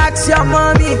yeah, yeah, ask your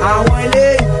mommy. I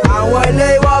want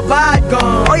lay, what bad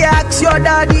gun. Oh yeah, ask your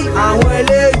daddy. I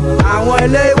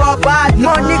want lay, what bad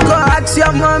money go ask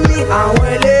your mommy. I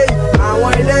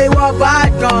want lay, what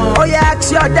bad gun. Oh yeah,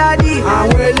 ask your daddy. I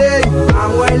want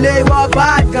lay, what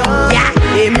bad gun. Yeah,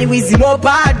 me with more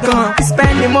bad gun. We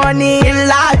spend the money in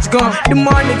large gun. The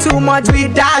money too much we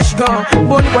dash gun.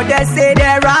 But what they say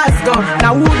they ras gun.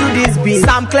 Now who do this be?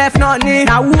 Sam Clef not me.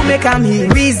 Now who make him here?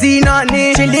 Weezy not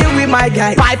me. Chilling with my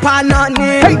guy Piper not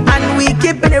me. And we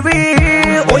keeping it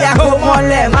real. Oh yeah, come on,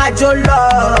 let my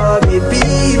jolo,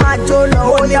 baby, my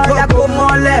jolo. Oh yeah, come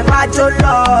on, let my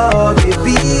jolo,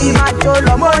 baby, my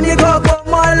jolo. Money go,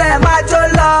 come on, let my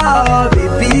jolo,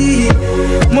 baby.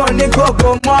 Money go,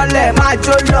 come on, wọlé, my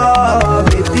jolo,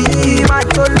 baby, my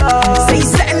jolo. Say you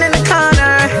sitting in the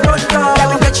corner, don't go.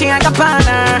 Every bitch ain't got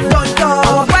partner, don't go.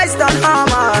 Our price done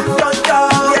hammer, don't go.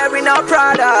 Yeah, we no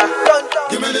Prada, don't go.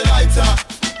 Give me the lighter,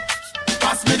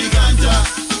 pass me the ganja.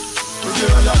 Put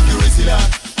your all up, you see that.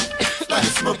 Let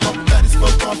it smoke up, let it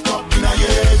smoke up, now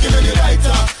yeah. Give me the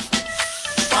lighter,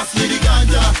 pass me the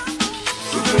ganja.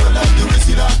 Put your all up, you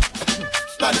see that.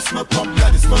 Let it smoke up, now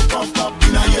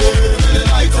yeah. Give me the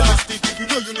lighter, stick if you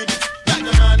know you need it. Like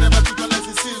the man never took a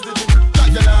lesson since the day.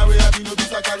 Like the lie we have, you know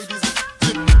this I carry this.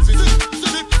 Zip, zip,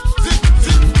 zip, zip,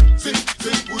 zip, zip,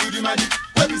 zip, who do the magic?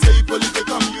 When we say police they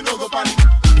come, you know go panic.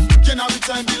 General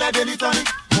time be like daily tonic.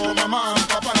 Oh mama and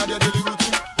papa now they're daily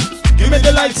routine. Give me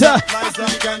the lighter.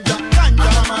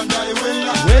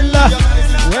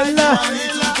 Wella.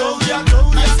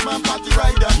 Nice man party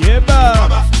rider. Yeah,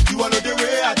 baba. You wanna the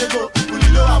way I go.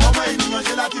 Ulilo I want my in your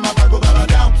shelati my go baba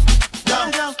down.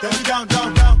 Down.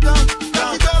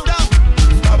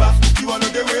 Baba, you wanna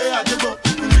the way I go.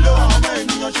 Ulilo I want my in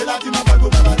your shelati my go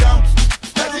baba down.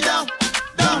 Let it down.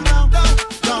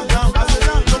 I say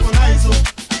down, choco nice oh.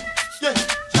 Yeah,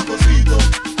 choco sweet oh.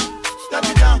 Let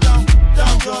it down.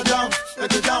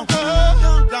 Let it down.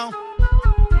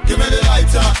 Give me the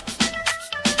lighter.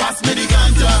 Pass me the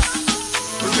ganja.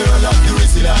 Put your all up, you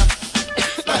see that.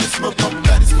 Let it smoke up,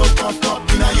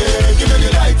 now yeah. Give me the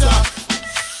lighter.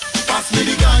 Pass me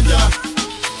the ganja.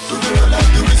 Put your all up,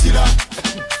 you see that.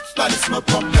 Let it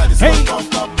smoke up, now yeah.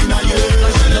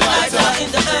 Give me the lighter in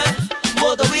the air.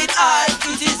 Mother with eye,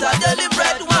 it is a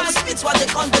deliberate one. Spits what they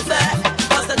come to fair.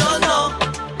 Cause they don't know.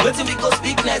 Waiting because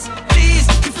weakness. Please,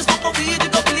 if you smoke on weed, you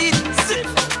go bleed. Sit.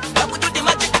 That we do the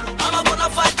magic. Mama gonna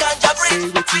fight ganja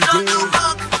break. We don't do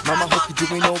wrong. Mama, hope you're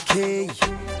doing okay.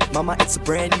 Mama, it's a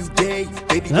brand new day.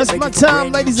 Baby, that's my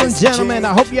time, ladies and gentlemen.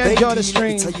 I hope you enjoy the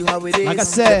stream. Like I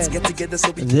said,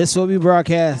 this will be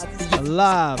broadcast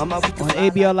live on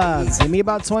ABL Live. Give me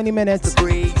about 20 minutes.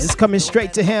 It's coming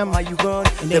straight to him. And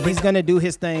then he's going to do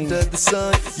his thing.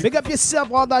 Big up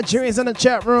yourself, all Nigerians in the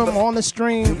chat room, on the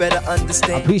stream. I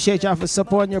appreciate y'all for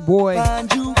supporting your boy.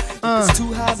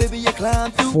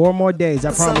 4 more days.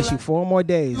 I promise you, 4 more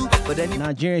days.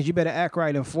 Nigerians, you better act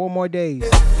right in 4 more days.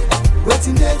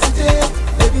 Waiting day today,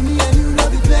 baby, me and you know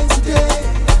be playing today.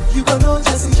 You gon' know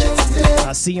Jesse J today.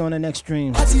 I'll see you on the next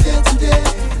stream. Party day today,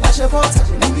 I shall vote,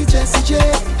 leave me Jesse J.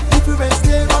 Different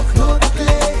day, rock, no the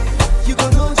play. You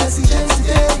gon' know Jesse J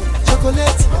today.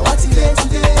 Chocolate, party day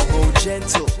today. Oh,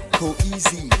 gentle, go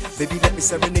easy. Baby, let me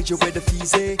serenade you with the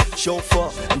fizzy. Chauffeur,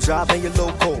 I'm driving your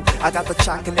loco. I got the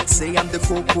chocolate, say I'm the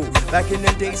cocoa. Back in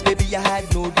the days, baby, I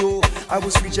had no dough. I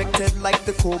was rejected like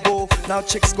the Kobo. Now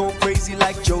chicks go crazy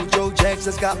like Jojo. Jags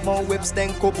has got more whips than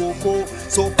Koboko.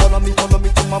 So follow me to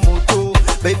my moto.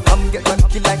 Babe, come get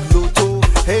lucky like Lotto.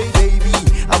 Hey baby,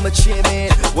 I'm a chairman.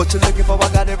 What you looking for? I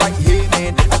got it right here,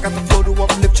 man. I got the flow to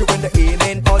uplift you in the air,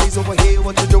 man. Parties over here,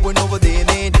 what you doing over there,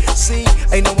 man? See,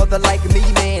 ain't no other like me,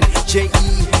 man.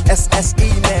 Jesse,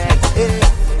 man. Hey.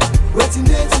 Waiting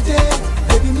day today,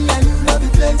 baby, me and you love the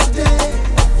place today.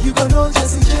 You gon' know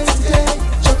Jesse J today.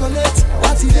 Chocolate,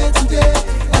 party day today.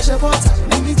 I shall vote,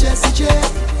 leave me Jesse J.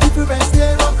 Different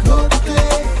day, rock, no the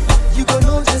play. You gon'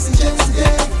 know Jesse J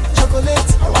today.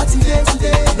 Chocolate, party day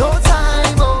today. No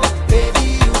time, oh,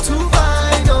 baby, you too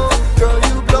fine, oh. Girl,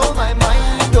 you blow my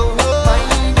mind, oh,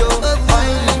 mind, oh,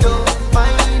 mind, oh,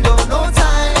 mind, oh. No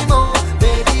time, oh,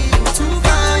 baby, you too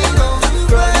fine, oh.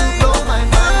 Girl, you blow my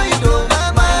mind, oh,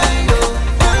 mind, oh.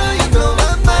 Girl, you blow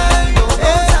my mind, oh.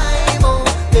 No time, oh,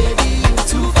 baby, you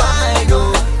too fine,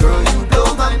 oh. Girl, you blow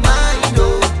my mind,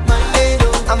 oh, mind,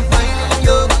 oh. I'm feeling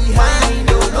you behind,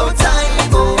 oh. No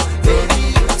time, oh, baby,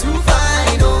 you too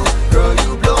fine, oh. Girl,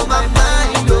 you blow my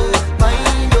mind, oh,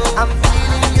 mind, oh. I'm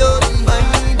feeling you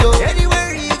behind, oh.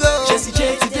 Anywhere you go, Jesse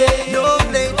J today. No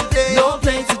play today, no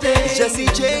play today. Jesse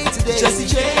J today, Jesse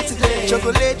J today.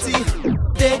 Chocolatey,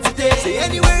 day today. Say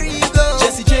anywhere you go,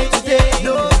 Jesse J today.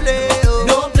 No play, oh,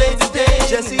 no play today.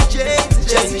 Jesse J today,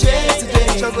 Jesse J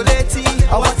today. Chocolatey,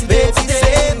 I want to baby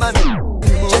say my name.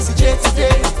 Jesse J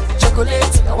today,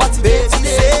 chocolate, I want to baby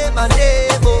say my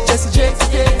name. Jesse J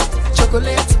today,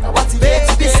 chocolate, I want to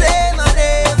baby say my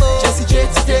name. Jesse J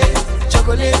today,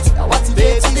 chocolate, I want to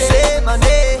baby say my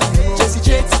name. Jesse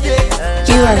J today.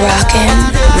 You are rocking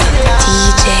with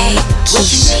DJ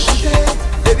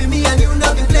Keezy. Baby, me and you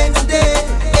know be playing today.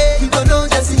 You gon' know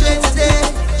Jesse J today.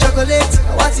 Chocolate,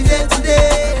 I want to day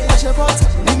today. I shall vote,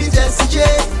 leave me Jesse J.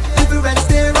 Different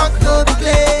day, rock, no be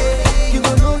play. You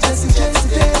gon' know Jesse J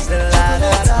today.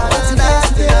 Chocolate, I want to day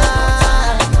today.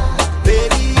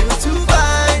 Baby, you too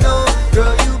fine, oh.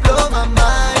 Girl, you blow my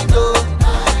mind, oh.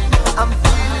 I'm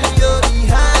feeling you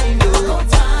behind, oh.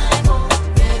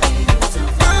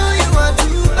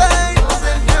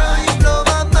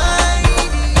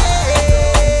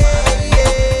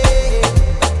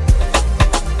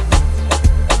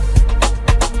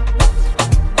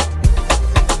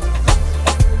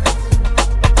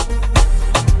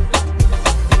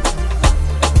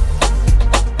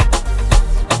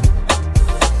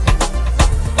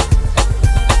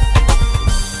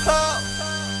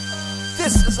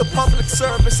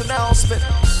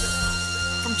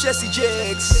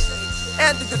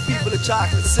 people of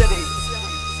Chocolate City.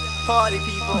 Party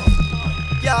people.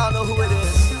 Y'all know who it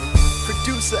is.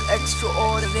 Producer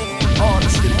extraordinaire,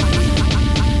 artist of the week.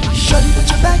 Shorty, put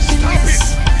your back in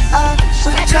this. I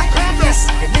put your back in this.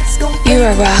 And it's gonna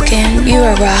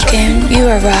You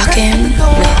are rocking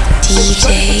with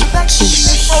DJ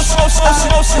Kishi.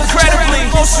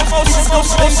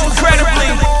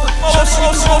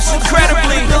 Most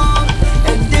incredibly.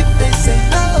 And if they say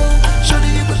no, surely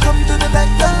you will come to the back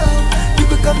door.